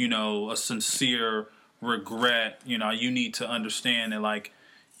 a sincere regret. You need to understand that, like,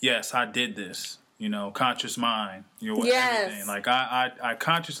 yes, I did this. Conscious mind. Everything. Like I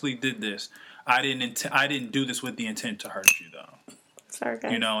consciously did this. I didn't do this with the intent to hurt you, though. Sorry,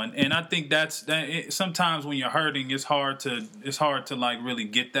 guys. And I think sometimes when you're hurting, it's hard to like really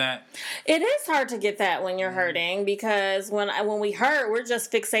get that. It is hard to get that when you're hurting because when we hurt, we're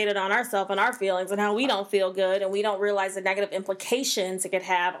just fixated on ourselves and our feelings and how we don't feel good, and we don't realize the negative implications it could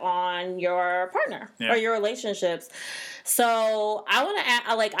have on your partner or your relationships. So I want to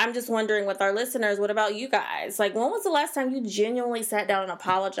ask, I'm just wondering with our listeners, what about you guys? Like, when was the last time you genuinely sat down and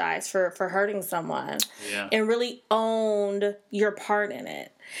apologized for hurting someone and really owned your part in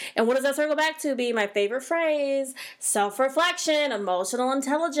it? And what does that circle back to? Be my favorite phrase, self-reflection, emotional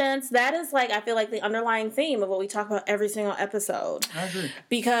intelligence. That is I feel like the underlying theme of what we talk about every single episode. I agree.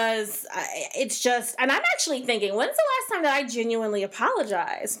 Because it's just, and I'm actually thinking, when's the last time that I genuinely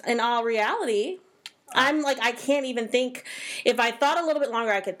apologized? In all reality, I'm I can't even think. If I thought a little bit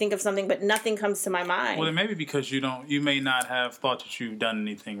longer, I could think of something, but nothing comes to my mind. Well, it may be because you may not have thought that you've done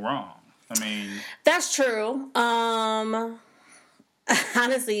anything wrong. I mean, that's true.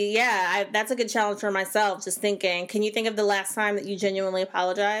 Honestly, yeah, that's a good challenge for myself. Just thinking, can you think of the last time that you genuinely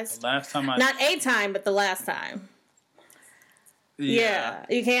apologized? The last time not a time, but the last time. Yeah,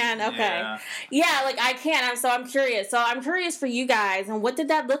 you can. Okay. Yeah, I can't. I'm curious. So I'm curious for you guys. And what did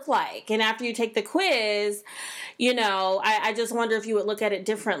that look like? And after you take the quiz, I just wonder if you would look at it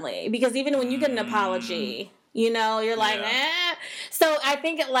differently. Because even when you get an apology, you're like, eh. So I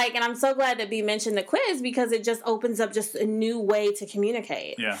think and I'm so glad that B mentioned the quiz because it just opens up just a new way to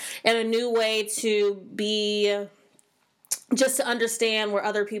communicate. Yeah. And a new way to be. Just to understand where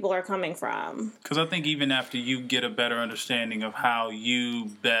other people are coming from. Because I think even after you get a better understanding of how you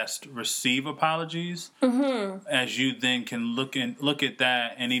best receive apologies, as you then can look at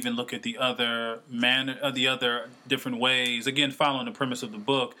that and even look at the other different ways. Again, following the premise of the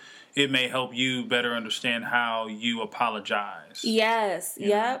book, it may help you better understand how you apologize. Yes.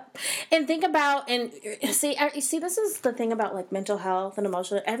 Yep. And think about, and see, this is the thing about mental health and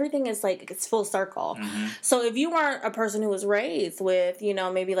emotional, everything is it's full circle. So if you weren't a person who was was raised with, you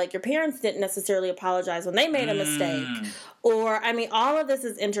know, maybe like your parents didn't necessarily apologize when they made a mistake. Or, I mean, all of this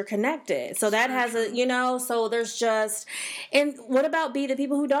is interconnected. So that has a, you know, so there's just, and what about the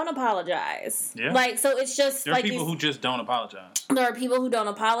people who don't apologize? Yeah. Like, so it's just there are people who just don't apologize. There are people who don't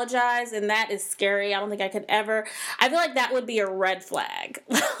apologize, and that is scary. I don't think I could ever, I feel like that would be a red flag.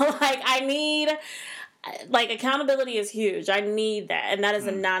 Like, I need, like, accountability is huge. I need that, and that is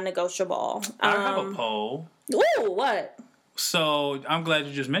a non-negotiable. I have a poll. Ooh, what? So, I'm glad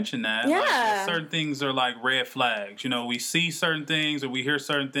you just mentioned that. Yeah. Like, certain things are like red flags. You know, we see certain things or we hear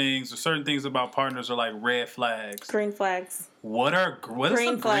certain things or certain things about partners are like red flags. Green flags. What is a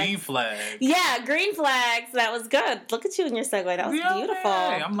green flag? Yeah, green flags. That was good. Look at you in your segue. That was beautiful.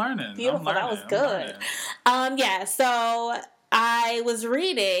 Hey, I'm learning. Beautiful. That was good. Yeah, so I was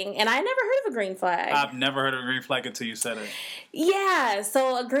reading, and I never heard of a green flag. I've never heard of a green flag until you said it. Yeah,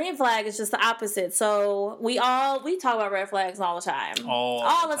 so a green flag is just the opposite. So we talk about red flags all the time.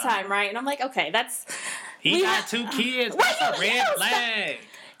 All the time, right? And I'm like, okay, that's... He got 2 kids. That's a red flag.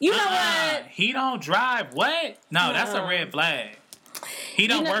 You know what? He don't drive. What? No, that's a red flag. He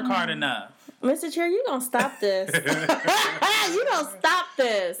don't work hard enough. Mr. Chair, you gonna stop this. You gonna stop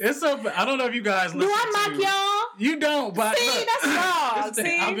this. I don't know if you guys listen. Do I mock y'all? You don't, but see, look, that's wrong.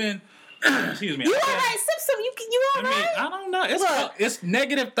 See? I've been excuse me. You alright, Simpson? You alright? I don't know. It's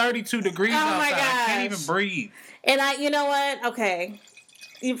negative 32 degrees outside. My gosh. I can't even breathe. And you know what? Okay.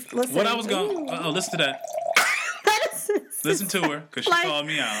 Listen. What I was going listen to that. Listen to her, because she called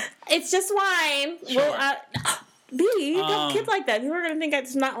me out. It's just wine. Sure. Well, you don't kid like that. You were going to think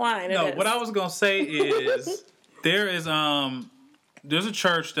it's not wine. No, what I was going to say is there's a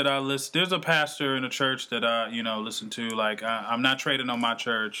church that I listen. There's a pastor in a church that I listen to. Like I'm not trading on my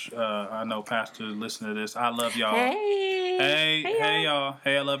church. I know pastors listen to this. I love y'all. Hey y'all.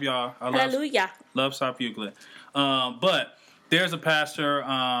 Hey, I love y'all. Hallelujah. Love South Euclid. But there's a pastor,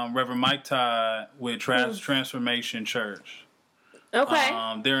 Reverend Mike Todd, with Transformation Church.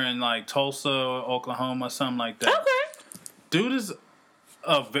 Okay. They're in like Tulsa, Oklahoma, something like that. Okay. Dude is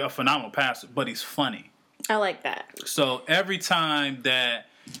a phenomenal pastor, but he's funny. I like that. So every time that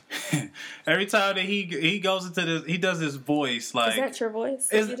he goes into this, he does his voice like. Is that your voice?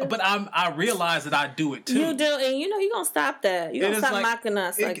 But I realize that I do it too. You do, and you're gonna stop that. You're gonna stop mocking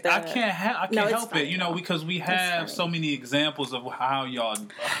us like that. I can't help it, because we have so many examples of how y'all. You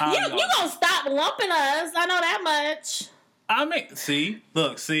gonna stop lumping us? I know that much. I mean, see.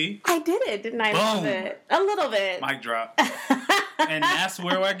 I did it, didn't I? Boom. A little bit. Mic drop. And that's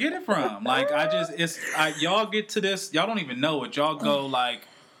where I get it from. Like, y'all get to this, y'all don't even know it. Y'all go, like,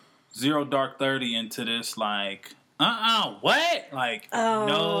 0 dark 30 into this, like, what? Like,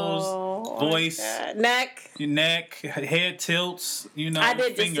 nose, voice, neck, head tilts, I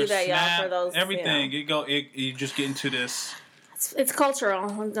did just do that, snap, y'all, for those. everything. You just get into this. It's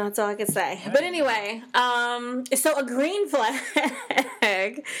cultural. That's all I can say. But anyway, so a green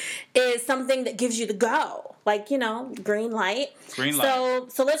flag is something that gives you the go. Like, green light. Green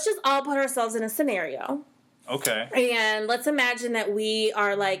light. So let's just all put ourselves in a scenario. Okay. And let's imagine that we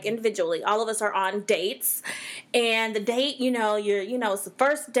are like individually. All of us are on dates. And the date, it's the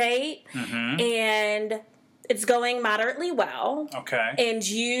first date. Mm-hmm. And it's going moderately well. Okay. And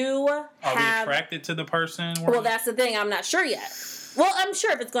you Are we attracted to the person? Well, that's the thing. I'm not sure yet. Well, I'm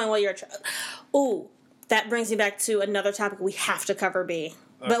sure if it's going well, you're attracted. Ooh, that brings me back to another topic we have to cover, B. Okay.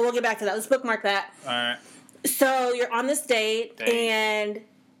 But we'll get back to that. Let's bookmark that. All right. So you're on this date. And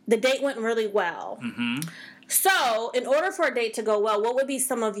the date went really well. Mm-hmm. So, in order for a date to go well, what would be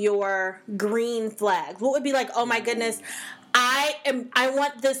some of your green flags? What would be like, oh my goodness, I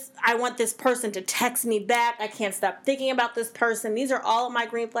want this person to text me back. I can't stop thinking about this person. These are all of my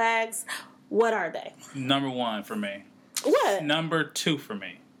green flags. What are they? Number 1 for me. What? Number 2 for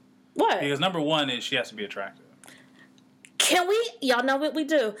me. What? Because number 1 is she has to be attractive. Can we? Y'all know what we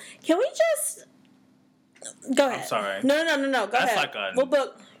do. Can we just go ahead? I'm sorry. No. Go ahead. That's like a.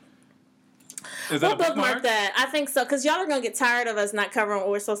 We'll bookmark that. I think so, because y'all are gonna get tired of us not covering what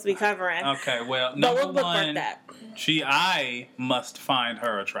we're supposed to be covering. Okay, well, number 1, that. I must find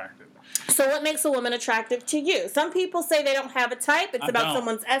her attractive. So what makes a woman attractive to you? Some people say they don't have a type. It's about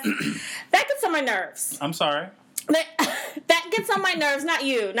someone's essence. That gets on my nerves. I'm sorry. That gets on my nerves. Not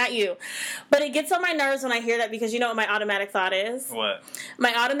you. But it gets on my nerves when I hear that, because you know what my automatic thought is? What?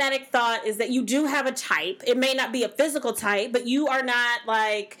 My automatic thought is that you do have a type. It may not be a physical type, but you are not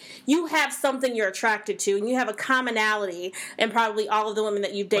like, you have something you're attracted to, and you have a commonality in probably all of the women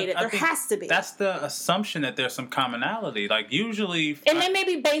that you've dated. There has to be. That's the assumption, that there's some commonality. Like, usually... And they may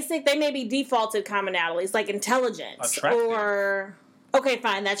be basic, they may be defaulted commonalities, like intelligence. Attractive. Or... Okay,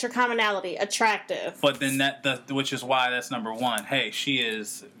 fine. That's your commonality. Attractive. But then which is why that's number one. Hey, she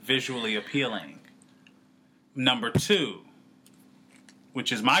is visually appealing. Number two,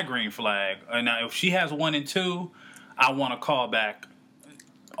 which is my green flag. Now, if she has 1 and 2, I want to call back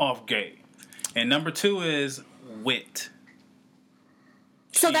off gate. And number 2 is wit.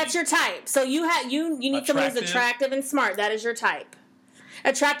 So that's your type. So you need someone who's attractive and smart. That is your type.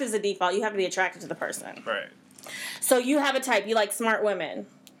 Attractive is a default. You have to be attracted to the person. Right. So you have a type. You like smart women.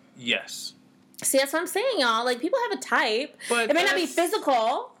 Yes. See, that's what I'm saying, y'all. Like, people have a type. But it may not be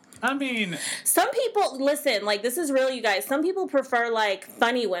physical. I mean... Some people... Listen, like, this is real, you guys. Some people prefer, like,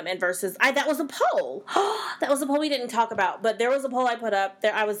 funny women versus... that was a poll. That was a poll we didn't talk about. But there was a poll I put up.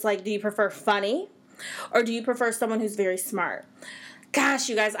 There, I was like, do you prefer funny? Or do you prefer someone who's very smart? Gosh,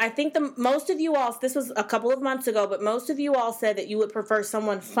 you guys, I think most of you all... This was a couple of months ago, but most of you all said that you would prefer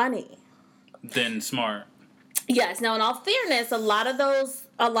someone funny. Than smart. Yes. Now, in all fairness, a lot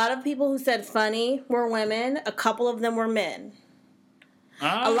of people who said funny were women. A couple of them were men.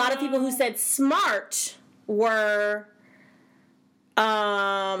 A lot of people who said smart were,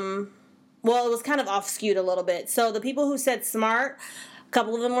 well, it was kind of off-skewed a little bit. So the people who said smart, a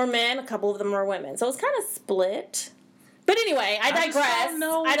couple of them were men, a couple of them were women. So it's kind of split. But anyway, I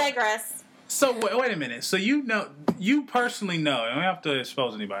digress. So wait a minute. So you personally know, I don't have to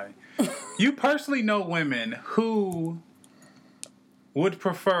expose anybody. You personally know women who would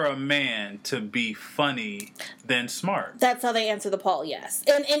prefer a man to be funny than smart. That's how they answer the poll, yes.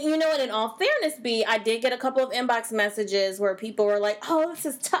 And you know what, in all fairness, B, I did get a couple of inbox messages where people were like, oh, this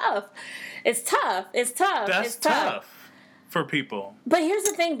is tough. It's tough. That's tough for people. But here's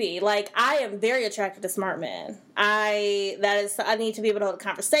the thing, B. Like, I am very attracted to smart men. I need to be able to hold a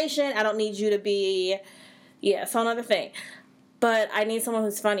conversation. I don't need you to be... Yeah, it's another thing. But I need someone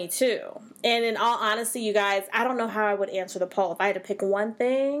who's funny, too. And in all honesty, you guys, I don't know how I would answer the poll. If I had to pick one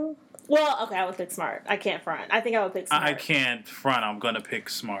thing... Well, okay, I would pick smart. I can't front. I think I would pick smart. I can't front. I'm going to pick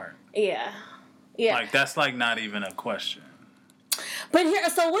smart. Yeah. Like, that's, like, not even a question. But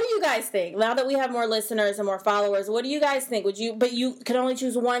so what do you guys think? Now that we have more listeners and more followers, what do you guys think? But you can only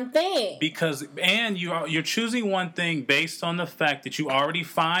choose one thing. Because, and you're choosing one thing based on the fact that you already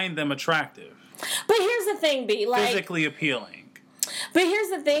find them attractive. But here's the thing, B. Like, physically appealing. But here's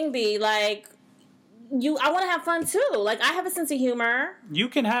the thing, B. Like, I want to have fun too. Like, I have a sense of humor. You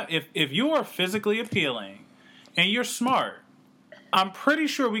can have, if you are physically appealing and you're smart, I'm pretty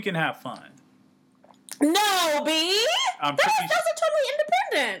sure we can have fun. No, B. Those are totally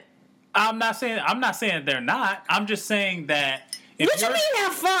independent. I'm not saying they're not. I'm just saying that. What you mean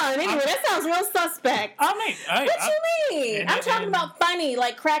have fun? Anyway, that sounds real suspect. What you mean? I'm talking about funny,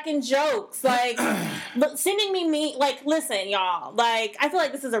 like cracking jokes, like sending me like, listen, y'all. Like, I feel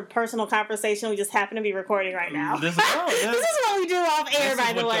like this is a personal conversation we just happen to be recording right now. This is what we do off air,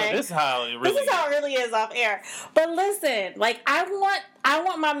 by the way. This is how it really is off air. But listen, like, I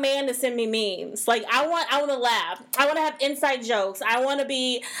want my man to send me memes. Like, I want to laugh. I want to have inside jokes. I want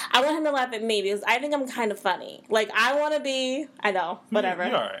him to laugh at me because I think I'm kind of funny. Like, I know, whatever.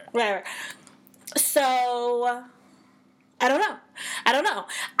 You're all right. Whatever. So, I don't know.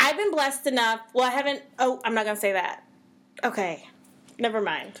 I've been blessed enough. Well, I haven't. Oh, I'm not going to say that. Okay. Never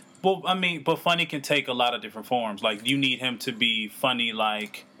mind. Well, I mean, but funny can take a lot of different forms. Like, you need him to be funny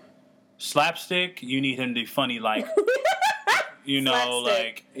like slapstick. You need him to be funny like... You know,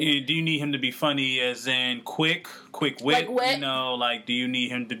 slapstick. Like, do you need him to be funny as in quick wit? Like wit? You know, like, do you need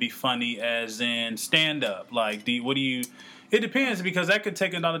him to be funny as in stand-up? Like, it depends, because that could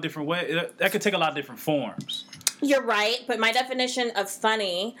take a lot of different that could take a lot of different forms. You're right, but my definition of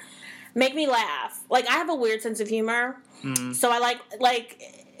funny, make me laugh. Like, I have a weird sense of humor, so I like,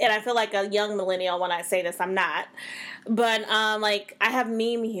 and I feel like a young millennial when I say this. I'm not. But, like, I have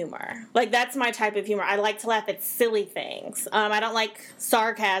meme humor. Like, that's my type of humor. I like to laugh at silly things. I don't like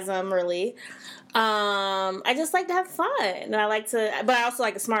sarcasm, really. I just like to have fun. And but I also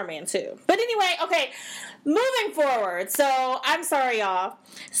like a smart man, too. But anyway, okay, moving forward. So, I'm sorry, y'all.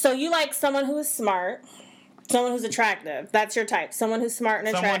 So, you like someone who is smart, someone who's attractive. That's your type. Someone who's smart and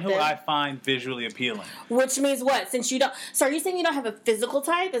attractive. Someone who I find visually appealing. Which means what? Since you don't... So, are you saying you don't have a physical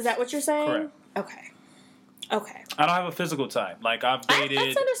type? Is that what you're saying? Correct. Okay. I don't have a physical type. Like, I've dated...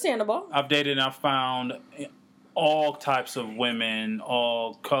 That's understandable. I've dated and I've found all types of women,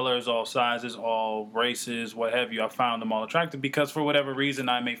 all colors, all sizes, all races, what have you. I found them all attractive because for whatever reason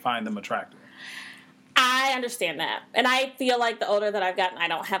I may find them attractive. I understand that. And I feel like the older that I've gotten, I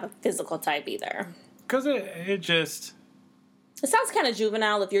don't have a physical type either. Because it just... It sounds kind of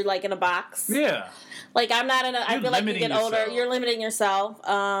juvenile if you're, like, in a box. Yeah. Like, I'm not in a... I feel like you get older. You're limiting yourself.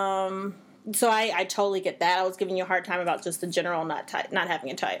 So I totally get that. I was giving you a hard time about just the general not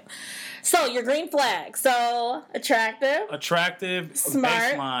having a type. So your green flag. So attractive,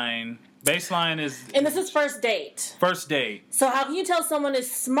 smart, Baseline is... And this is first date. First date. So how can you tell someone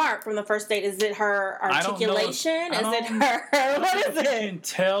is smart from the first date? Is it her articulation? Is it her... What is it? You can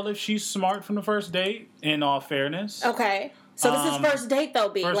tell if she's smart from the first date, in all fairness. Okay. So this is first date, though,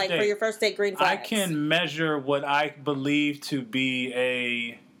 B. Like, for your first date green flags. I can measure what I believe to be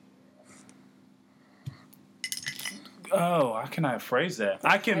a... Oh, how can I phrase that?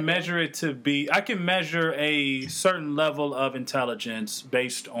 I can measure it to be... I can measure a certain level of intelligence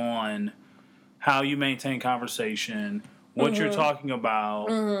based on how you maintain conversation, what you're talking about,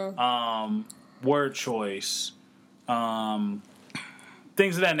 word choice,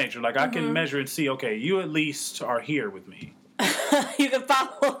 things of that nature. Like, I can measure and see, okay, you at least are here with me. You can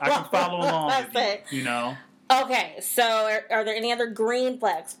follow along. I can follow along with you, you know? Okay, so are there any other green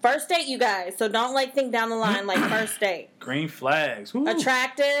flags? First date, you guys. So don't think down the line like first date. Green flags. Ooh.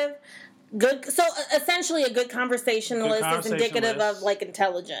 Attractive, good. So essentially, a good conversationalist is indicative of like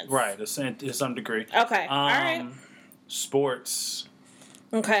intelligence, right? To some degree. Okay, all right. Sports.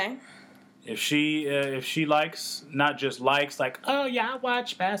 Okay. If she likes, not just likes, like, oh yeah, I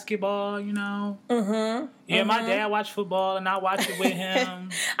watch basketball, you know. Yeah, my dad watched football and I watch it with him.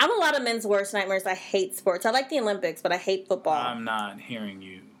 I'm a lot of men's worst nightmares. I hate sports. I like the Olympics, but I hate football. I'm not hearing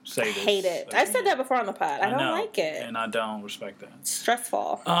you say this. I hate it. Again. I've said that before on the pod. I don't like it. And I don't respect that. It's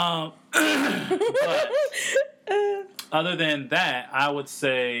stressful. But other than that, I would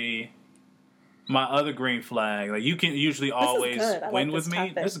say... My other green flag, like you can usually always win with me.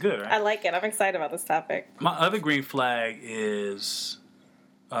 Topic. This is good, right? I like it. I'm excited about this topic. My other green flag is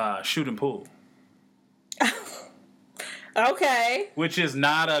shooting pool. Okay. Which is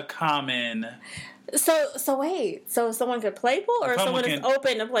not a common... So wait. So someone could play pool, or someone is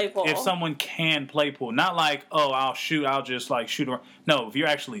open to play pool? If someone can play pool. Not like, oh, I'll just like shoot around. No, if you're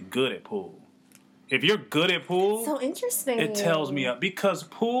actually good at pool. If you're good at pool... So interesting. It tells me up. Because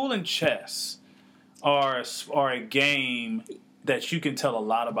pool and chess... are a game that you can tell a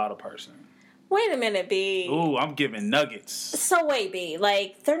lot about a person. Wait a minute, B. Ooh, I'm giving nuggets. So wait, B.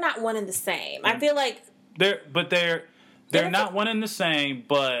 Like, they're not one and the same. I feel like they're not one and the same,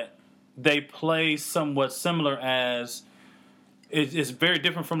 but they play somewhat similar. As it's very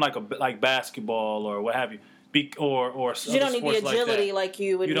different from like basketball or what have you. Or you don't need the agility like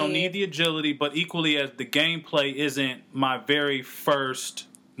you would. You don't need the agility, but equally as the gameplay isn't my very first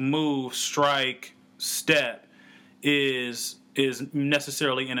move, strike, step is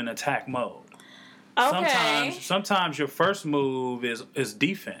necessarily in an attack mode. Okay. Sometimes your first move is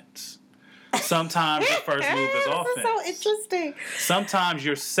defense. Sometimes your first move is offense. This is so interesting. Sometimes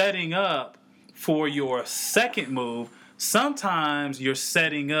you're setting up for your second move. Sometimes you're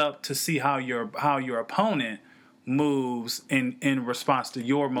setting up to see how your opponent moves in response to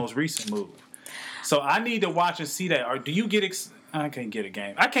your most recent move. So I need to watch and see that. Or do you get... I can't get a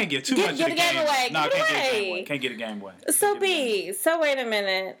game. I can't get too much of the game. Get a game away. No, I can't get a game away. Can't get a game away. So B. So wait a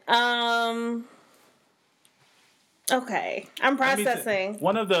minute. Okay, I'm processing.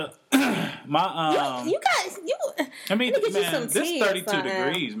 One of the you guys. I mean, man, this 32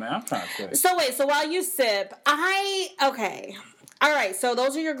 degrees, man. I'm trying to say. So wait. So while you sip, okay. All right. So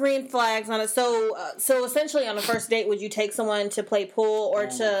those are your green flags on it. So essentially, on a first date, would you take someone to play pool or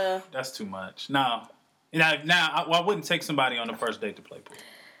to? That's too much. No. Now, I wouldn't take somebody on the first date to play pool.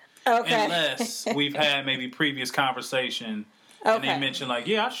 Okay. Unless we've had maybe previous conversation and they mention like,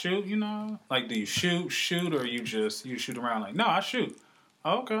 yeah, I shoot, you know. Like, do you shoot, or you shoot around? Like, no, I shoot.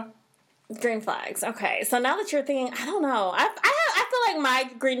 Oh, okay. Green flags. Okay. So now that you're thinking, I don't know. I feel like my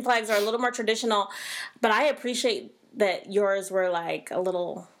green flags are a little more traditional, but I appreciate that yours were like a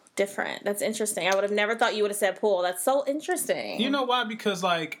little... different. That's interesting. I would have never thought you would have said pool. That's so interesting. You know why? Because,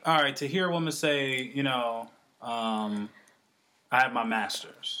 like, all right, to hear a woman say, you know, I have my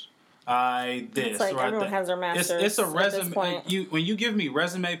master's. It's like everyone has their master's. It's a resume. When you give me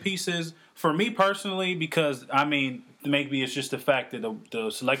resume pieces, for me personally, because, I mean, maybe it's just the fact that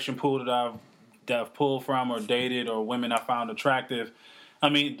the selection pool that I've pulled from or dated or women I found attractive, I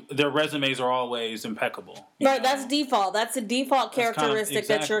mean, their resumes are always impeccable. Right, that's default. That's a default characteristic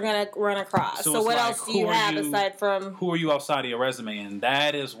that you're going to run across. So what else do you have aside from... Who are you outside of your resume? And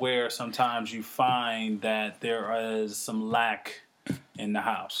that is where sometimes you find that there is some lack in the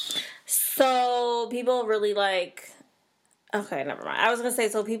house. So people really like... Okay, never mind. I was going to say,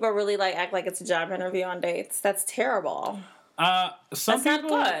 so people really like act like it's a job interview on dates. That's terrible. Some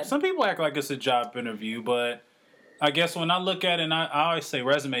people act like it's a job interview, but... I guess when I look at it, and I always say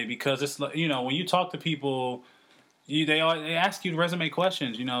resume because it's like, you know, when you talk to people, They ask you resume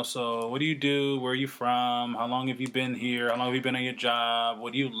questions, so what do you do? Where are you from? How long have you been here? How long have you been on your job?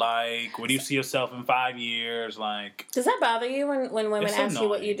 What do you like? Where do you see yourself in 5 years? Like, does that bother you when women ask you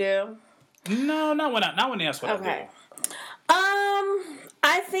what you do? No, not when they ask what I do.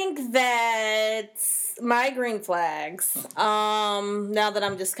 I think that my green flags, now that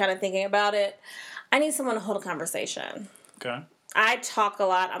I'm just kind of thinking about it, I need someone to hold a conversation. Okay. I talk a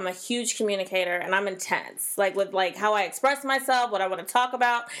lot. I'm a huge communicator, and I'm intense. Like, with, like, how I express myself, what I want to talk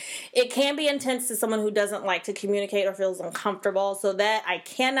about. It can be intense to someone who doesn't like to communicate or feels uncomfortable. So that I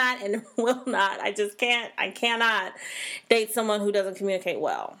cannot and will not. I cannot date someone who doesn't communicate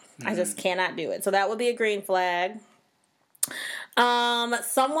well. Mm-hmm. I just cannot do it. So that would be a green flag.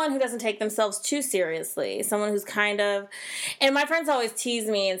 Someone who doesn't take themselves too seriously. Someone who's kind of, and my friends always tease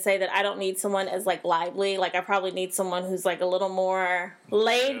me and say that I don't need someone as, like, lively. Like, I probably need someone who's, like, a little more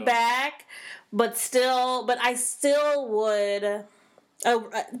laid back, but I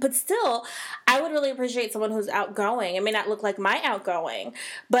would really appreciate someone who's outgoing. It may not look like my outgoing,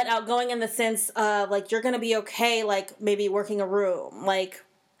 but outgoing in the sense of, like, you're going to be okay, like, maybe working a room, like,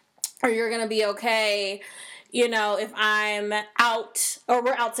 or you're going to be okay, if I'm out or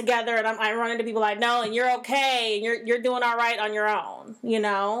we're out together and I run into people I know and you're okay and you're doing all right on your own,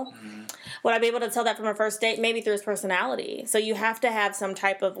 Mm-hmm. Would I be able to tell that from a first date? Maybe through his personality. So you have to have some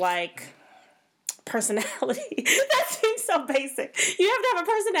type of, like, personality. That seems so basic. You have to have a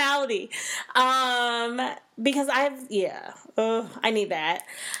personality. Because I need that.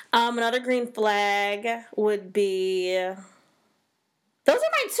 Another green flag would be, those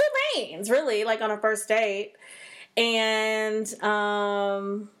are my two mains, really, like, on a first date. And,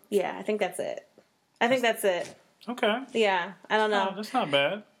 I think that's it. Okay. Yeah, I don't know. Oh, that's not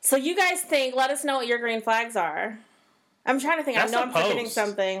bad. So you guys let us know what your green flags are. I'm trying to think. That's I know I'm forgetting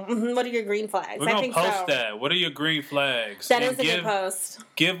something. Mm-hmm. What are your green flags? We're going to post that. What are your green flags? That is a good post.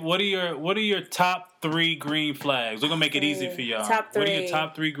 What are your top 3 green flags? We're going to make it easy for y'all. Top 3. What are your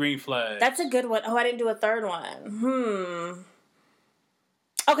top 3 green flags? That's a good one. Oh, I didn't do a third one.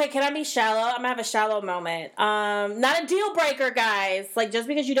 Okay, can I be shallow? I'm going to have a shallow moment. Not a deal breaker, guys. Like, just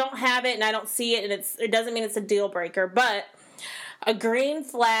because you don't have it and I don't see it, and it doesn't mean it's a deal breaker. But a green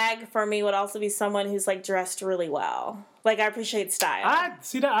flag for me would also be someone who's, like, dressed really well. Like, I appreciate style. I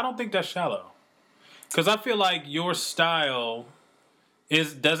don't think that's shallow. Because I feel like your style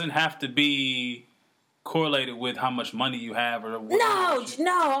doesn't have to be correlated with how much money you have or what. No,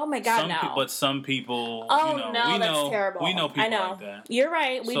 oh my God, no. But some people, that's terrible. We know people like that. You're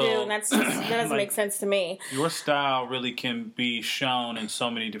right, we do, and that doesn't like, make sense to me. Your style really can be shown in so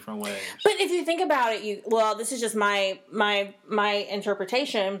many different ways. But if you think about it, this is just my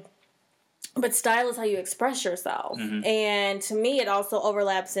interpretation. But style is how you express yourself, mm-hmm. and to me, it also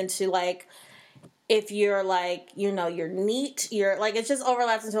overlaps into, like, if you're, like, you're neat, you're, like, it just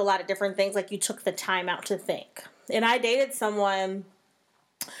overlaps into a lot of different things. Like, you took the time out to think. And I dated someone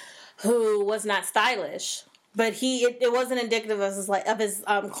who was not stylish, but it wasn't indicative of his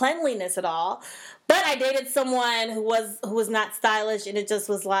cleanliness at all. But I dated someone who was not stylish, and it just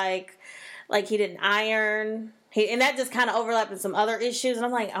was like he didn't iron. And that just kind of overlapped with some other issues. And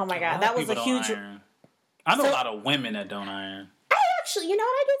I'm like, oh my God, that was a huge. I know a lot of women that don't iron. I actually,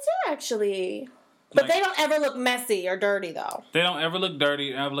 I did too, actually. But they don't ever look messy or dirty, though. They don't ever look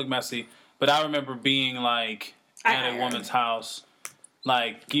dirty, ever look messy. But I remember being, like, at a woman's house,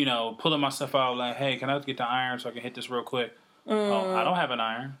 like, pulling myself out, like, hey, can I get the iron so I can hit this real quick? Oh, I don't have an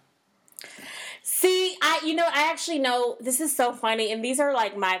iron. See, I actually know, this is so funny, and these are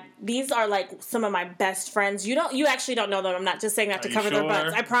like some of my best friends. You actually don't know them. I'm not just saying that to cover their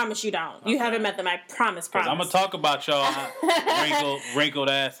butts. I promise you don't. Okay. You haven't met them. I promise. I'm gonna talk about y'all wrinkled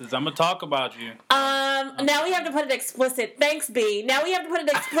asses. I'm gonna talk about you. Okay. Now we have to put it explicit. Thanks, B. Now we have to put it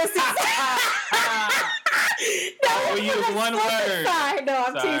explicit. We use one word. Sorry.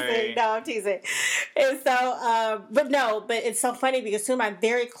 I'm teasing. And so, but it's so funny because two of my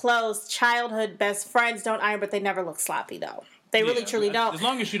very close childhood best friends don't iron, but they never look sloppy, though. They really, truly don't. As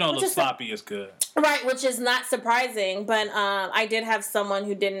long as you don't look sloppy, it's good. Right, which is not surprising, but I did have someone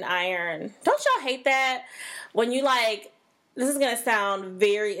who didn't iron. Don't y'all hate that? When you, like, this is going to sound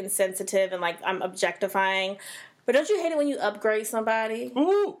very insensitive and, like, I'm objectifying, but don't you hate it when you upgrade somebody?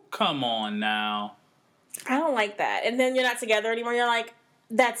 Ooh, come on now. I don't like that. And then you're not together anymore. You're like,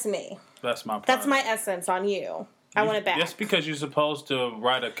 that's me. That's my part. That's my essence on you. I want it back. That's because you're supposed to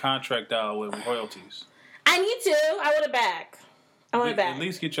write a contract out with royalties. I need to. I want it back. At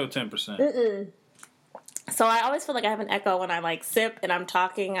least get your 10%. So I always feel like I have an echo when I, like, sip and I'm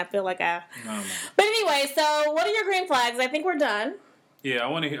talking. I feel like No. But anyway, so what are your green flags? I think we're done. Yeah, I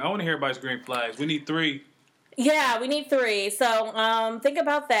want to hear everybody's green flags. We need 3. Yeah, we need 3. So think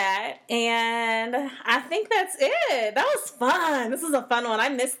about that. And I think that's it. That was fun. This is a fun one. I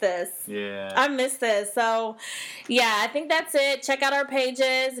missed this. Yeah. I missed this. So, yeah, I think that's it. Check out our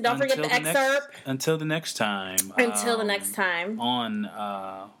pages. Don't forget the excerpt. Until the next time. Until the next time. On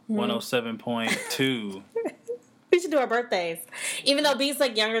 107.2. We should do our birthdays. Even though B's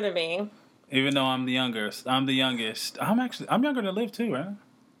like younger than me. Even though I'm the youngest. I'm younger than Liv too, right?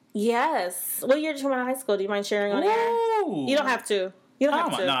 Yes. What year did you come out of high school? Do you mind sharing on air? You don't have to. You don't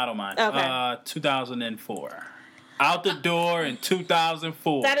have to. No, I don't mind. Okay. 2004. Out the door in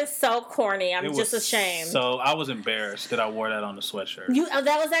 2004. That is so corny. I'm just ashamed. So I was embarrassed that I wore that on the sweatshirt.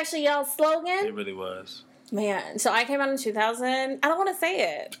 That was actually y'all's slogan? It really was. Man, so I came out in 2000. I don't want to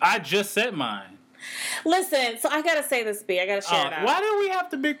say it. I just said mine. Listen, so I gotta say this, B. I gotta share it out. Why do we have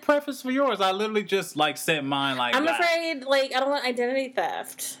the big preface for yours? I literally just said mine like I'm that. afraid I don't want identity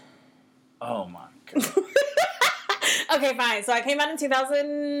theft. Oh my God. Okay, fine. So I came out in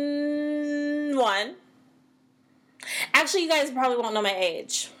 2001. Actually, you guys probably won't know my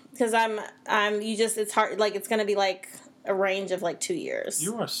age because it's hard. It's gonna be a range of 2 years.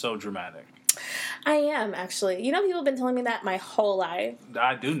 You are so dramatic. I am, actually. You know, people have been telling me that my whole life.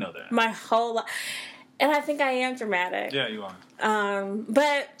 I do know that. My whole life. And I think I am dramatic. Yeah, you are.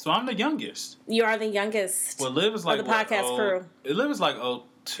 But... So I'm the youngest. You are the youngest. Well, Liv is of the podcast crew. Liv is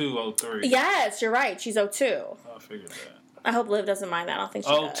 02, 03. Yes, you're right. She's 02. I figured that. I hope Liv doesn't mind that. I don't think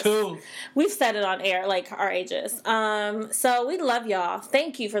she does. 02. We've said it on air, our ages. So we love y'all.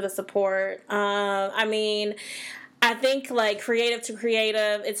 Thank you for the support. I think creative to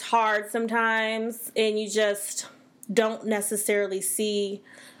creative, it's hard sometimes, and you just don't necessarily see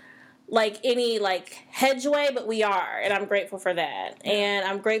any hedgeway, but we are, and I'm grateful for that. Yeah. And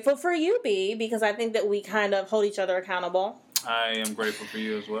I'm grateful for you, B, because I think that we kind of hold each other accountable. I am grateful for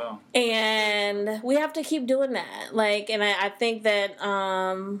you as well. And we have to keep doing that. And I think that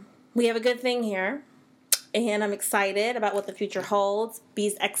we have a good thing here. And I'm excited about what the future holds.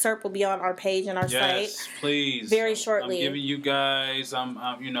 B's excerpt will be on our page and our site. Yes, please. Very shortly. I'm giving you guys, I'm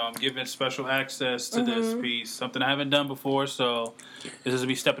giving special access to this piece. Something I haven't done before, so this is going to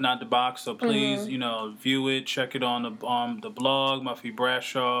be stepping out the box. So please, view it. Check it on the blog, Muffy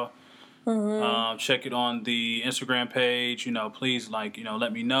Bradshaw. Check it on the Instagram page. Please,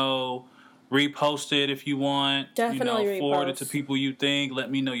 let me know. Repost it if you want. Definitely forward it to people you think.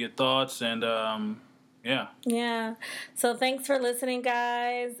 Let me know your thoughts and... Yeah. So thanks for listening,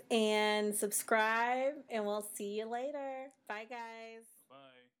 guys, and subscribe, and we'll see you later. Bye, guys.